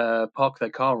park their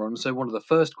car on. So one of the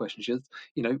first questions is,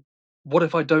 what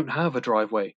if I don't have a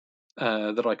driveway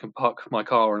that I can park my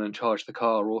car on and charge the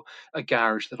car, or a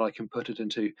garage that I can put it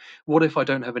into? What if I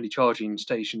don't have any charging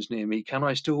stations near me? Can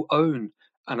I still own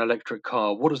an electric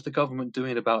car? What is the government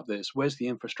doing about this? Where's the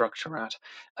infrastructure at?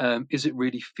 Is it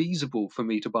really feasible for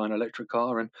me to buy an electric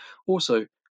car? And also,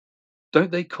 don't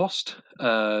they cost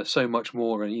so much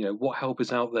more? And what help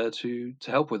is out there to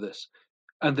help with this?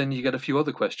 And then you get a few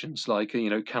other questions like,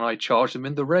 can I charge them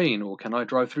in the rain, or can I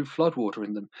drive through floodwater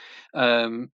in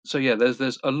them? So yeah,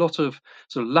 there's a lot of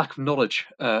sort of lack of knowledge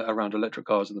around electric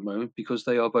cars at the moment, because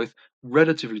they are both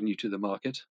relatively new to the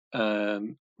market,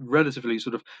 relatively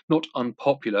sort of not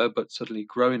unpopular, but certainly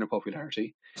growing in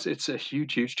popularity. It's a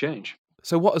huge, huge change.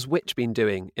 So what has Which been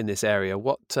doing in this area?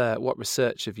 What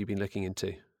research have you been looking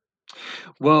into?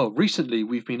 Well, recently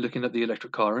we've been looking at the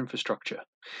electric car infrastructure,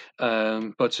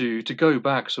 but to go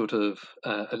back sort of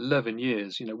 11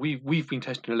 years, we've been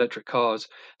testing electric cars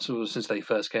sort of since they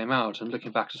first came out, and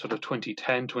looking back to sort of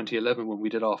 2010, 2011 when we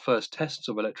did our first tests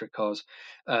of electric cars,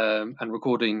 and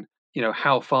recording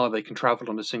how far they can travel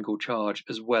on a single charge,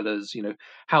 as well as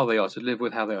how they are to live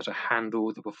with, how they are to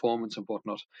handle the performance and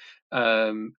whatnot.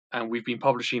 And we've been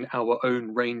publishing our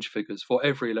own range figures for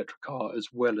every electric car, as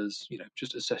well as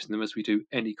just assessing them as we do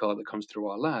any car that comes through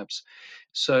our labs.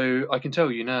 So I can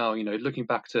tell you now, looking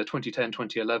back to 2010,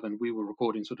 2011, we were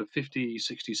recording sort of 50,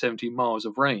 60, 70 miles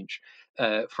of range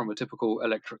from a typical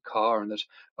electric car, and that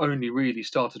only really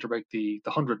started to break the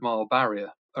 100-mile barrier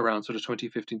around sort of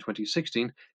 2015,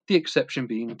 2016, the exception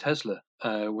being Tesla.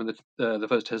 When the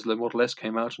first Tesla Model S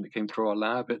came out and it came through our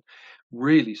lab, it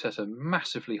really set a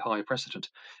massively high precedent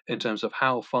in terms of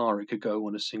how far it could go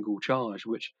on a single charge,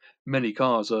 which many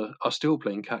cars are still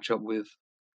playing catch up with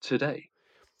today.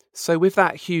 So with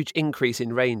that huge increase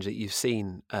in range that you've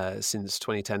seen since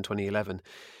 2010, 2011,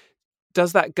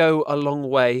 does that go a long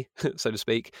way, so to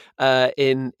speak,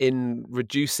 in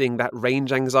reducing that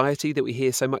range anxiety that we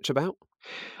hear so much about?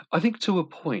 I think to a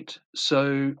point.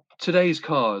 So today's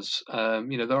cars,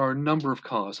 there are a number of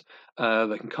cars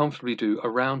that can comfortably do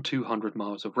around 200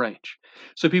 miles of range.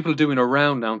 So people are doing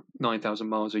around now 9,000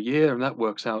 miles a year, and that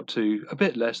works out to a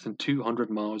bit less than 200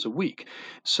 miles a week.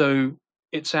 So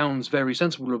it sounds very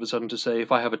sensible all of a sudden to say,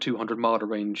 if I have a 200-mile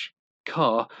range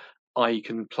car, I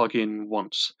can plug in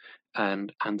once,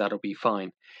 and that'll be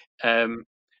fine.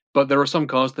 But there are some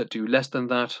cars that do less than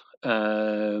that.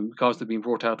 Cars that have been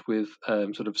brought out with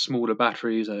sort of smaller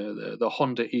batteries, the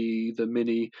Honda E, the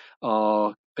Mini,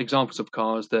 are examples of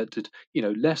cars that did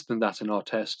less than that in our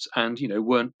tests, and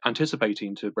weren't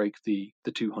anticipating to break the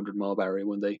 200-mile barrier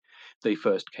when they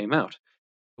first came out.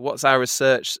 What's our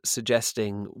research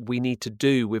suggesting we need to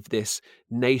do with this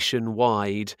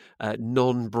nationwide,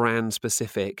 non-brand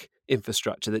specific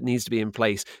infrastructure that needs to be in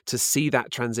place to see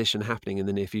that transition happening in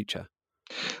the near future?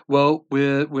 Well,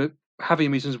 we're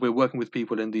having meetings. We're working with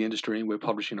people in the industry, and we're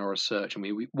publishing our research.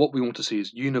 And what we want to see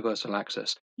is universal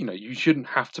access. You shouldn't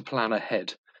have to plan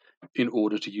ahead in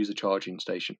order to use a charging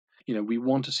station. We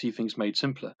want to see things made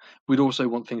simpler. We'd also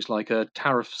want things like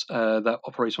tariffs that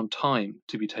operate on time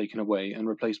to be taken away and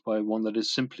replaced by one that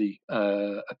is simply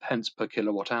a pence per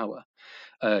kilowatt hour.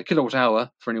 Kilowatt hour,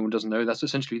 for anyone who doesn't know, that's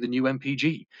essentially the new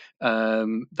MPG.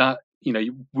 That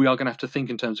we are going to have to think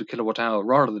in terms of kilowatt hour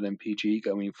rather than MPG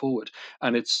going forward,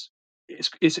 and it's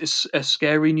a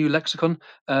scary new lexicon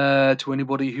to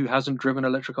anybody who hasn't driven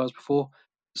electric cars before.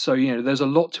 So there's a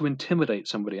lot to intimidate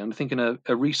somebody. I'm thinking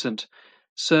a recent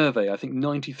survey, I think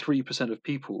 93% of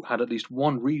people had at least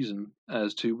one reason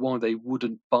as to why they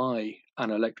wouldn't buy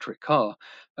an electric car.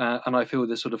 And I feel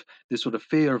this sort of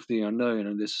fear of the unknown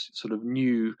and this sort of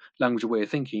new language way of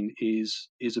thinking is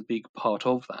a big part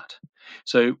of that.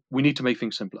 So we need to make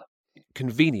things simpler.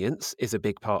 Convenience is a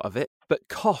big part of it, but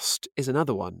cost is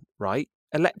another one, right?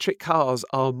 Electric cars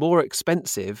are more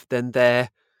expensive than their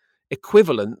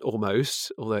equivalent,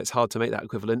 almost, although it's hard to make that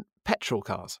equivalent, petrol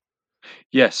cars.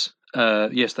 Yes,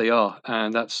 yes, they are,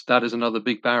 and that is another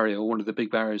big barrier, one of the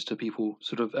big barriers to people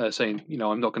sort of saying,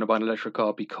 I'm not going to buy an electric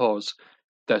car because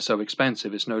they're so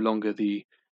expensive. It's no longer the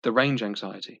range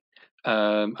anxiety.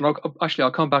 And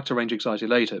I'll come back to range anxiety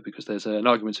later because there's an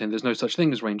argument saying there's no such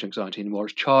thing as range anxiety anymore.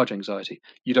 It's charge anxiety.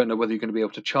 You don't know whether you're going to be able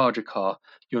to charge a car.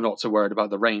 You're not so worried about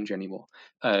the range anymore.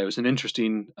 It was an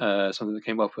interesting something that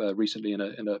came up recently in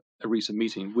a recent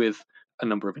meeting with a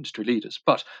number of industry leaders.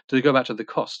 But to go back to the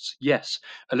costs, yes,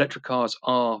 electric cars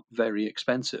are very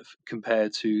expensive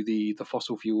compared to the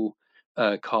fossil fuel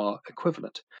car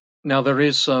equivalent. Now, there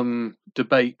is some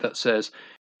debate that says,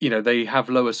 they have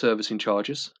lower servicing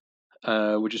charges,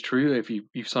 which is true. If you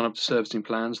sign up to servicing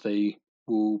plans, they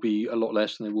will be a lot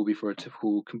less than they will be for a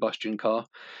typical combustion car.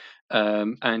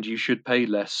 And you should pay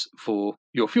less for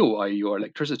your fuel, i.e. your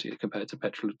electricity, compared to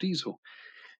petrol or diesel.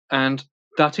 And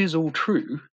that is all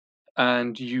true,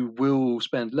 and you will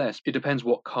spend less. It depends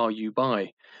what car you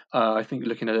buy. I think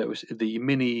looking at it was the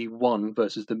Mini One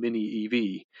versus the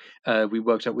Mini EV. We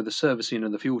worked out with the servicing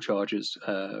and the fuel charges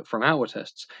from our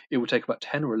tests, it would take about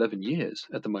 10 or 11 years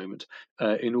at the moment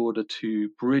in order to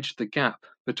bridge the gap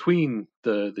between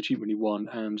the cheap Mini One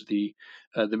and the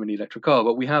mini electric car.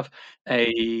 But we have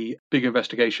a big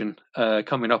investigation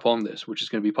coming up on this, which is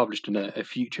going to be published in a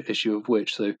future issue of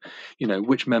Which. So,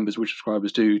 which members, which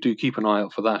subscribers do keep an eye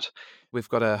out for that. We've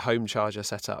got a home charger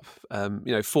set up.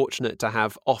 Fortunate to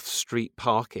have off-street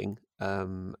parking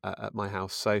at my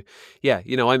house. So, yeah,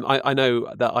 I know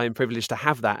that I am privileged to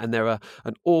have that, and there are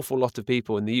an awful lot of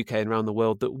people in the UK and around the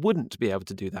world that wouldn't be able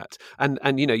to do that. And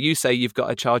you say you've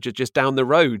got a charger just down the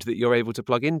road that you're able to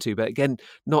plug into, but again,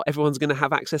 not everyone's going to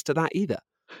have access to that either.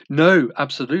 No,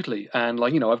 absolutely. And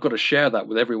I've got to share that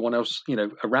with everyone else,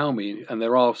 around me. And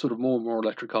there are sort of more and more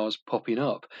electric cars popping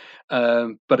up.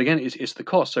 But again, it's the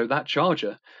cost. So that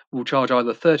charger will charge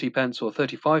either 30 pence or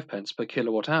 35 pence per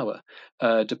kilowatt hour,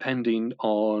 depending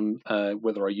on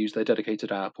whether I use their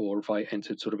dedicated app or if I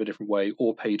entered sort of a different way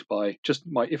or paid by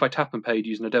if I tap and paid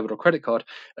using a debit or credit card,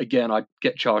 again, I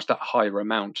get charged that higher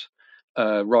amount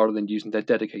rather than using their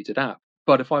dedicated app.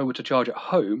 But if I were to charge at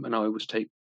home and I were to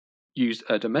use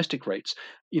domestic rates,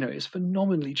 it's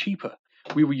phenomenally cheaper.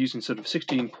 We were using sort of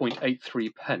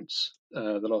 16.83 pence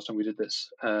the last time we did this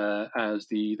as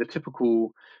the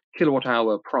typical kilowatt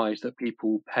hour price that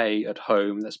people pay at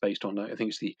home. That's based on, I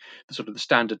think it's the sort of the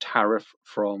standard tariff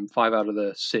from 5 out of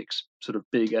the 6 sort of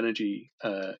big energy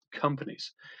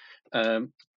companies.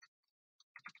 Depending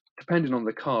on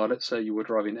the car, let's say you were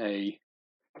driving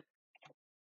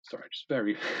Sorry, just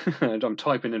very. I'm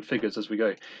typing in figures as we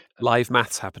go. Live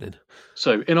maths happening.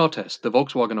 So in our test, the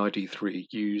Volkswagen ID3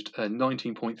 used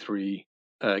 19.3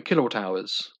 kilowatt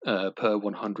hours per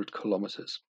 100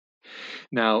 kilometers.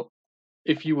 Now,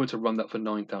 if you were to run that for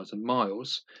 9,000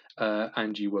 miles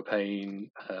and you were paying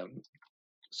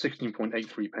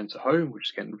 16.83 pence at home, which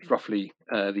is again roughly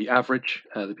the average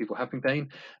that people have been paying,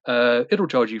 it'll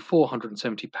charge you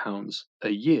 £470 a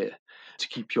year to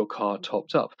keep your car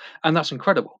topped up, and that's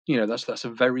incredible. That's a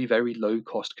very, very low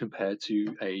cost compared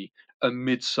to a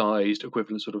mid-sized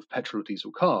equivalent sort of petrol or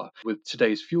diesel car. With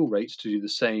today's fuel rates, to do the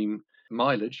same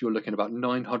mileage, you're looking at about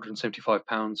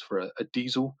 £975 for a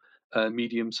diesel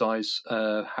medium-size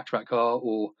hatchback car,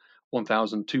 or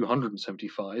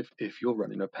 1,275 if you're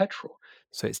running a petrol.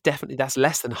 So that's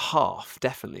less than half,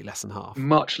 definitely less than half.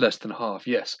 Much less than half,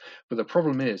 yes. But the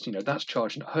problem is, that's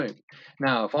charging at home.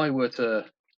 Now, if I were to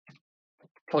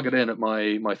plug it in at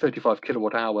my 35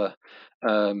 kilowatt hour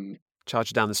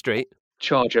charger down the street.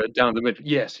 Charger down the middle.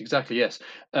 Yes, exactly, yes.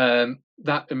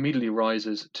 That immediately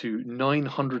rises to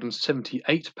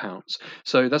 £978.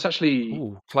 So that's actually...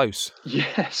 Ooh, close.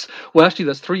 Yes. Well, actually,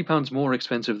 that's £3 more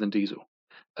expensive than diesel.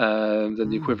 Than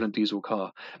the equivalent diesel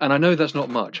car, and I know that's not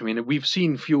much. I mean, we've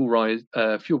seen fuel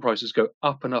prices go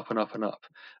up and up and up and up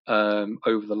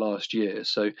over the last year.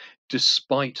 So,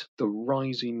 despite the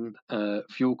rising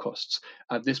fuel costs,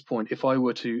 at this point, if I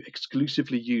were to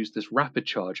exclusively use this rapid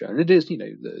charger, and it is,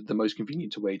 the most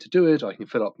convenient way to do it, I can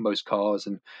fill up most cars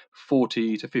in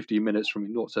 40 to 50 minutes from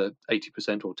 0 to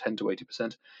 80% or 10 to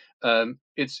 80%.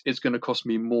 It's going to cost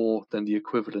me more than the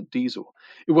equivalent diesel.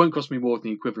 It won't cost me more than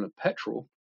the equivalent petrol.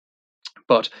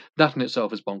 But that in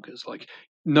itself is bonkers. Like,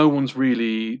 no one's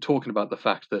really talking about the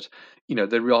fact that, you know,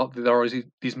 there are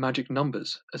these magic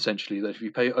numbers, essentially, that if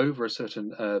you pay over a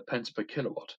certain pence per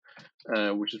kilowatt,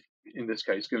 which is in this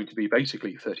case going to be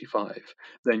basically 35,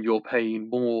 then you're paying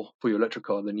more for your electric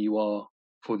car than you are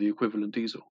for the equivalent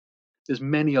diesel. There's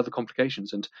many other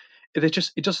complications, and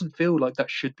it doesn't feel like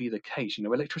that should be the case. You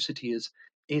know, electricity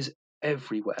is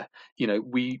everywhere. You know,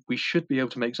 we should be able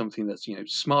to make something that's, you know,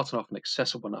 smart enough and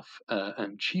accessible enough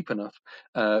and cheap enough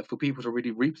for people to really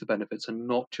reap the benefits, and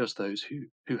not just those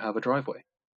who have a driveway.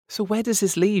 So where does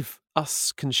this leave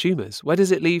us consumers? Where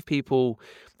does it leave people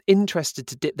interested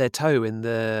to dip their toe in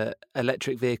the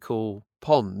electric vehicle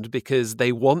pond because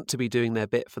they want to be doing their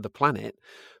bit for the planet,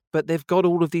 but they've got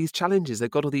all of these challenges, they've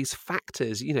got all these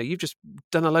factors? You know, you've just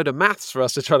done a load of maths for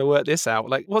us to try to work this out.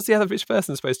 Like, what's the average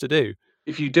person supposed to do?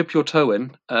 If you dip your toe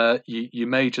in, you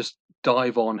may just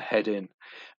dive on head in.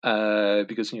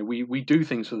 Because, you know, we do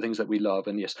things for the things that we love,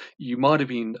 and yes, you might have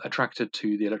been attracted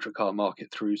to the electric car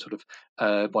market through sort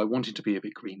of by wanting to be a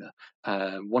bit greener,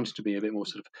 wanting to be a bit more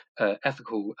sort of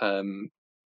ethical.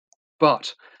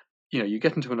 But you know, you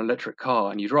get into an electric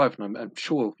car and you drive, and I'm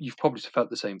sure you've probably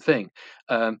felt the same thing.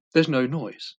 There's no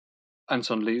noise. And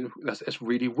suddenly, it's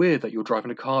really weird that you're driving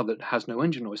a car that has no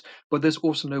engine noise, but there's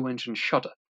also no engine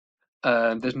shudder.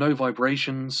 There's no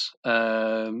vibrations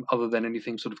other than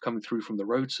anything sort of coming through from the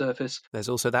road surface. There's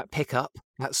also that pickup,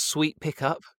 that sweet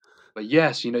pickup. But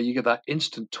yes, you know, you get that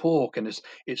instant torque, and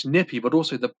it's nippy, but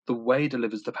also the way it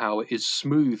delivers the power is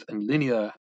smooth and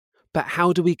linear. But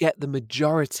how do we get the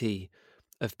majority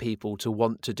of people to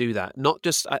want to do that? Not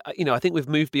just, you know, I think we've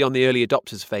moved beyond the early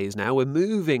adopters phase now. We're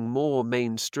moving more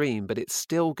mainstream, but it's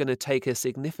still going to take a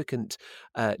significant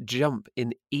jump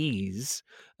in ease,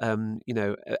 you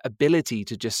know, ability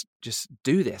to just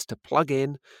do this, to plug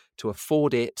in, to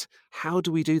afford it. How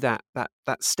do we do that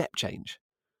step change?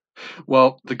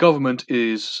 Well, the government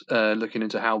is looking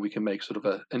into how we can make sort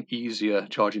of an easier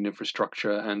charging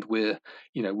infrastructure, and we're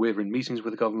in meetings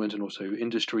with the government and also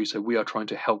industry, so we are trying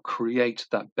to help create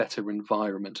that better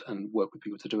environment and work with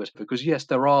people to do it. Because yes,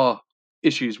 there are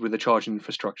issues with the charging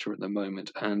infrastructure at the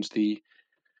moment, and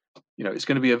it's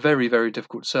going to be a very, very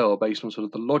difficult sell based on sort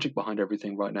of the logic behind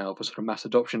everything right now for sort of mass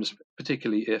adoption,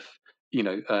 particularly if you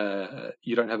don't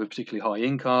have a particularly high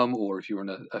income, or if you're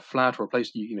in a flat or a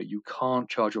place you can't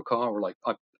charge your car, or like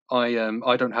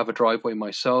I don't have a driveway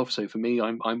myself, so for me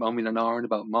I'm in an iron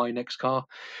about my next car.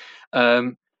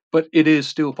 But it is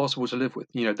still possible to live with.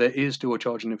 You know, there is still a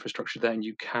charging infrastructure there, and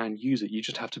you can use it. You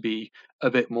just have to be a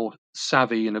bit more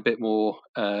savvy and a bit more.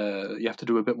 You have to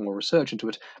do a bit more research into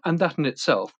it, and that in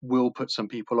itself will put some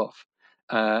people off.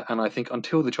 And I think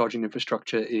until the charging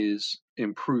infrastructure is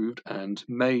improved and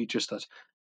made just that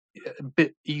a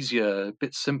bit easier, a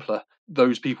bit simpler,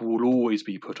 those people will always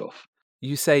be put off.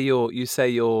 You say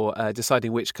you're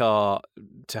deciding which car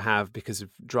to have because of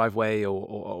driveway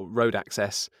or road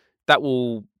access. That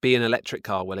will be an electric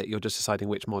car, will it? You're just deciding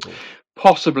which model?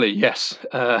 Possibly, yes.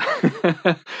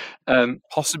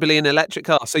 Possibly an electric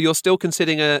car. So you're still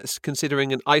considering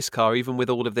an ICE car, even with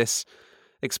all of this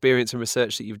experience and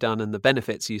research that you've done and the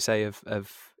benefits, you say, of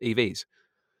EVs?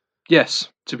 Yes,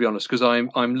 to be honest, because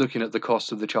I'm looking at the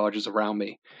cost of the chargers around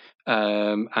me,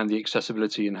 and the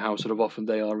accessibility and how sort of often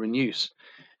they are in use.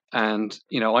 And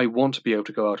I want to be able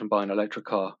to go out and buy an electric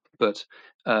car, but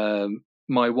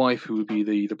my wife, who would be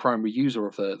the primary user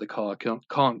of the car,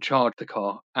 can't charge the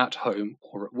car at home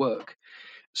or at work.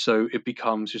 So it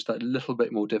becomes just that little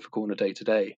bit more difficult on a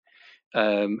day-to-day.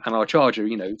 And our charger,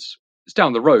 it's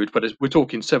down the road, but we're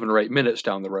talking 7 or 8 minutes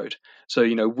down the road. So,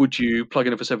 would you plug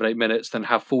in for 7 or 8 minutes, then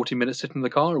have 40 minutes sitting in the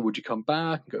car, or would you come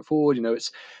back and go forward?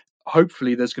 It's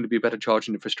hopefully there's going to be a better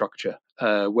charging infrastructure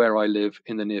where I live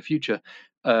in the near future.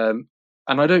 And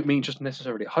I don't mean just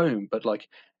necessarily at home, but like,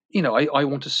 I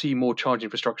want to see more charging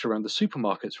infrastructure around the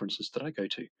supermarkets, for instance, that I go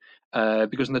to.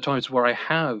 Because in the times where I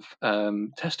have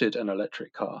tested an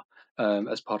electric car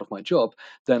as part of my job,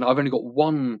 then I've only got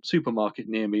one supermarket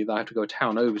near me that I have to go a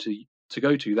town over to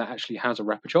go to that actually has a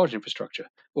rapid charging infrastructure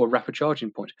or a rapid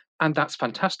charging point. And that's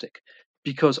fantastic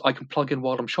because I can plug in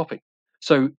while I'm shopping.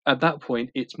 So at that point,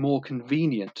 it's more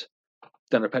convenient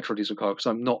than a petrol diesel car because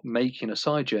I'm not making a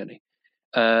side journey.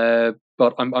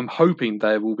 But I'm hoping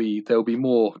there will be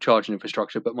more charging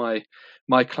infrastructure. But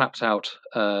my clapped out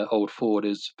old Ford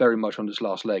is very much on its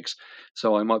last legs,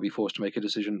 so I might be forced to make a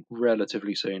decision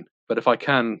relatively soon. But if I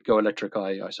can go electric,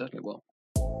 I certainly will.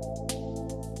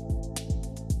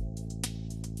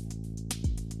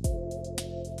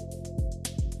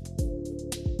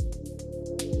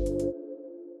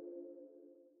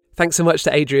 Thanks so much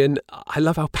to Adrian. I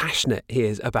love how passionate he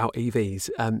is about EVs,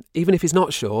 even if he's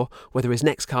not sure whether his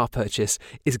next car purchase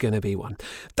is going to be one.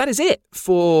 That is it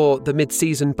for the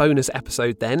mid-season bonus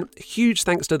episode then. Huge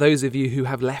thanks to those of you who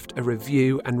have left a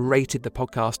review and rated the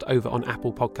podcast over on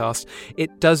Apple Podcasts.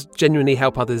 It does genuinely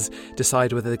help others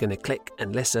decide whether they're going to click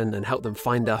and listen and help them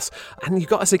find us. And you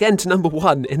got us again to number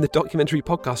 1 in the documentary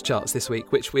podcast charts this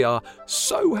week, which we are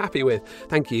so happy with.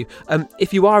 Thank you.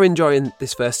 If you are enjoying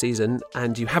this first season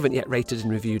and you haven't yet rated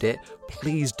and reviewed it,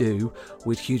 please do.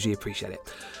 We'd hugely appreciate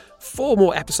it. 4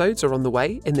 more episodes are on the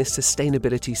way in this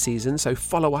sustainability season, so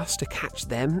follow us to catch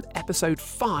them. Episode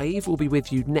 5 will be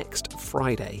with you next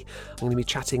Friday. I'm going to be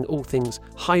chatting all things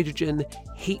hydrogen,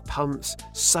 heat pumps,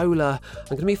 solar. I'm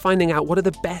going to be finding out what are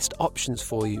the best options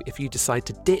for you if you decide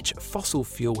to ditch fossil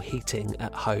fuel heating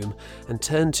at home and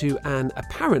turn to an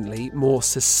apparently more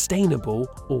sustainable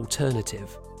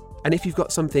alternative. And if you've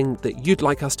got something that you'd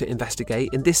like us to investigate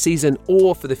in this season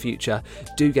or for the future,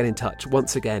 do get in touch.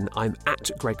 Once again, I'm at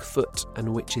Greg Foot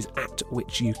and Which is at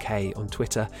Which UK on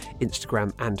Twitter,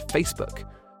 Instagram and Facebook.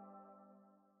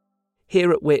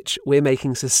 Here at Which, we're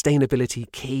making sustainability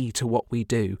key to what we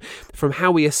do, from how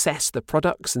we assess the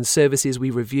products and services we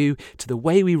review to the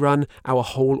way we run our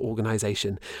whole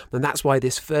organisation. And that's why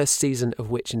this first season of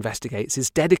Which Investigates is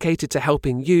dedicated to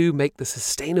helping you make the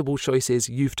sustainable choices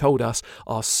you've told us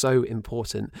are so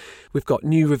important. We've got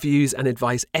new reviews and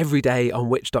advice every day on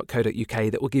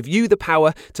which.co.uk that will give you the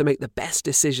power to make the best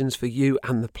decisions for you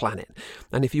and the planet.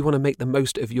 And if you want to make the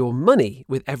most of your money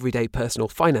with everyday personal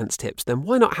finance tips, then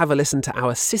why not have a listen to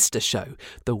our sister show,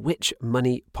 the Which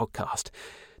Money Podcast.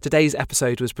 Today's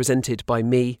episode was presented by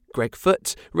me, Greg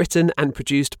Foot, written and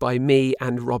produced by me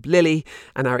and Rob Lilly,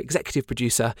 and our executive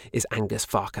producer is Angus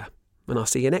Farker. And I'll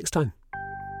see you next time.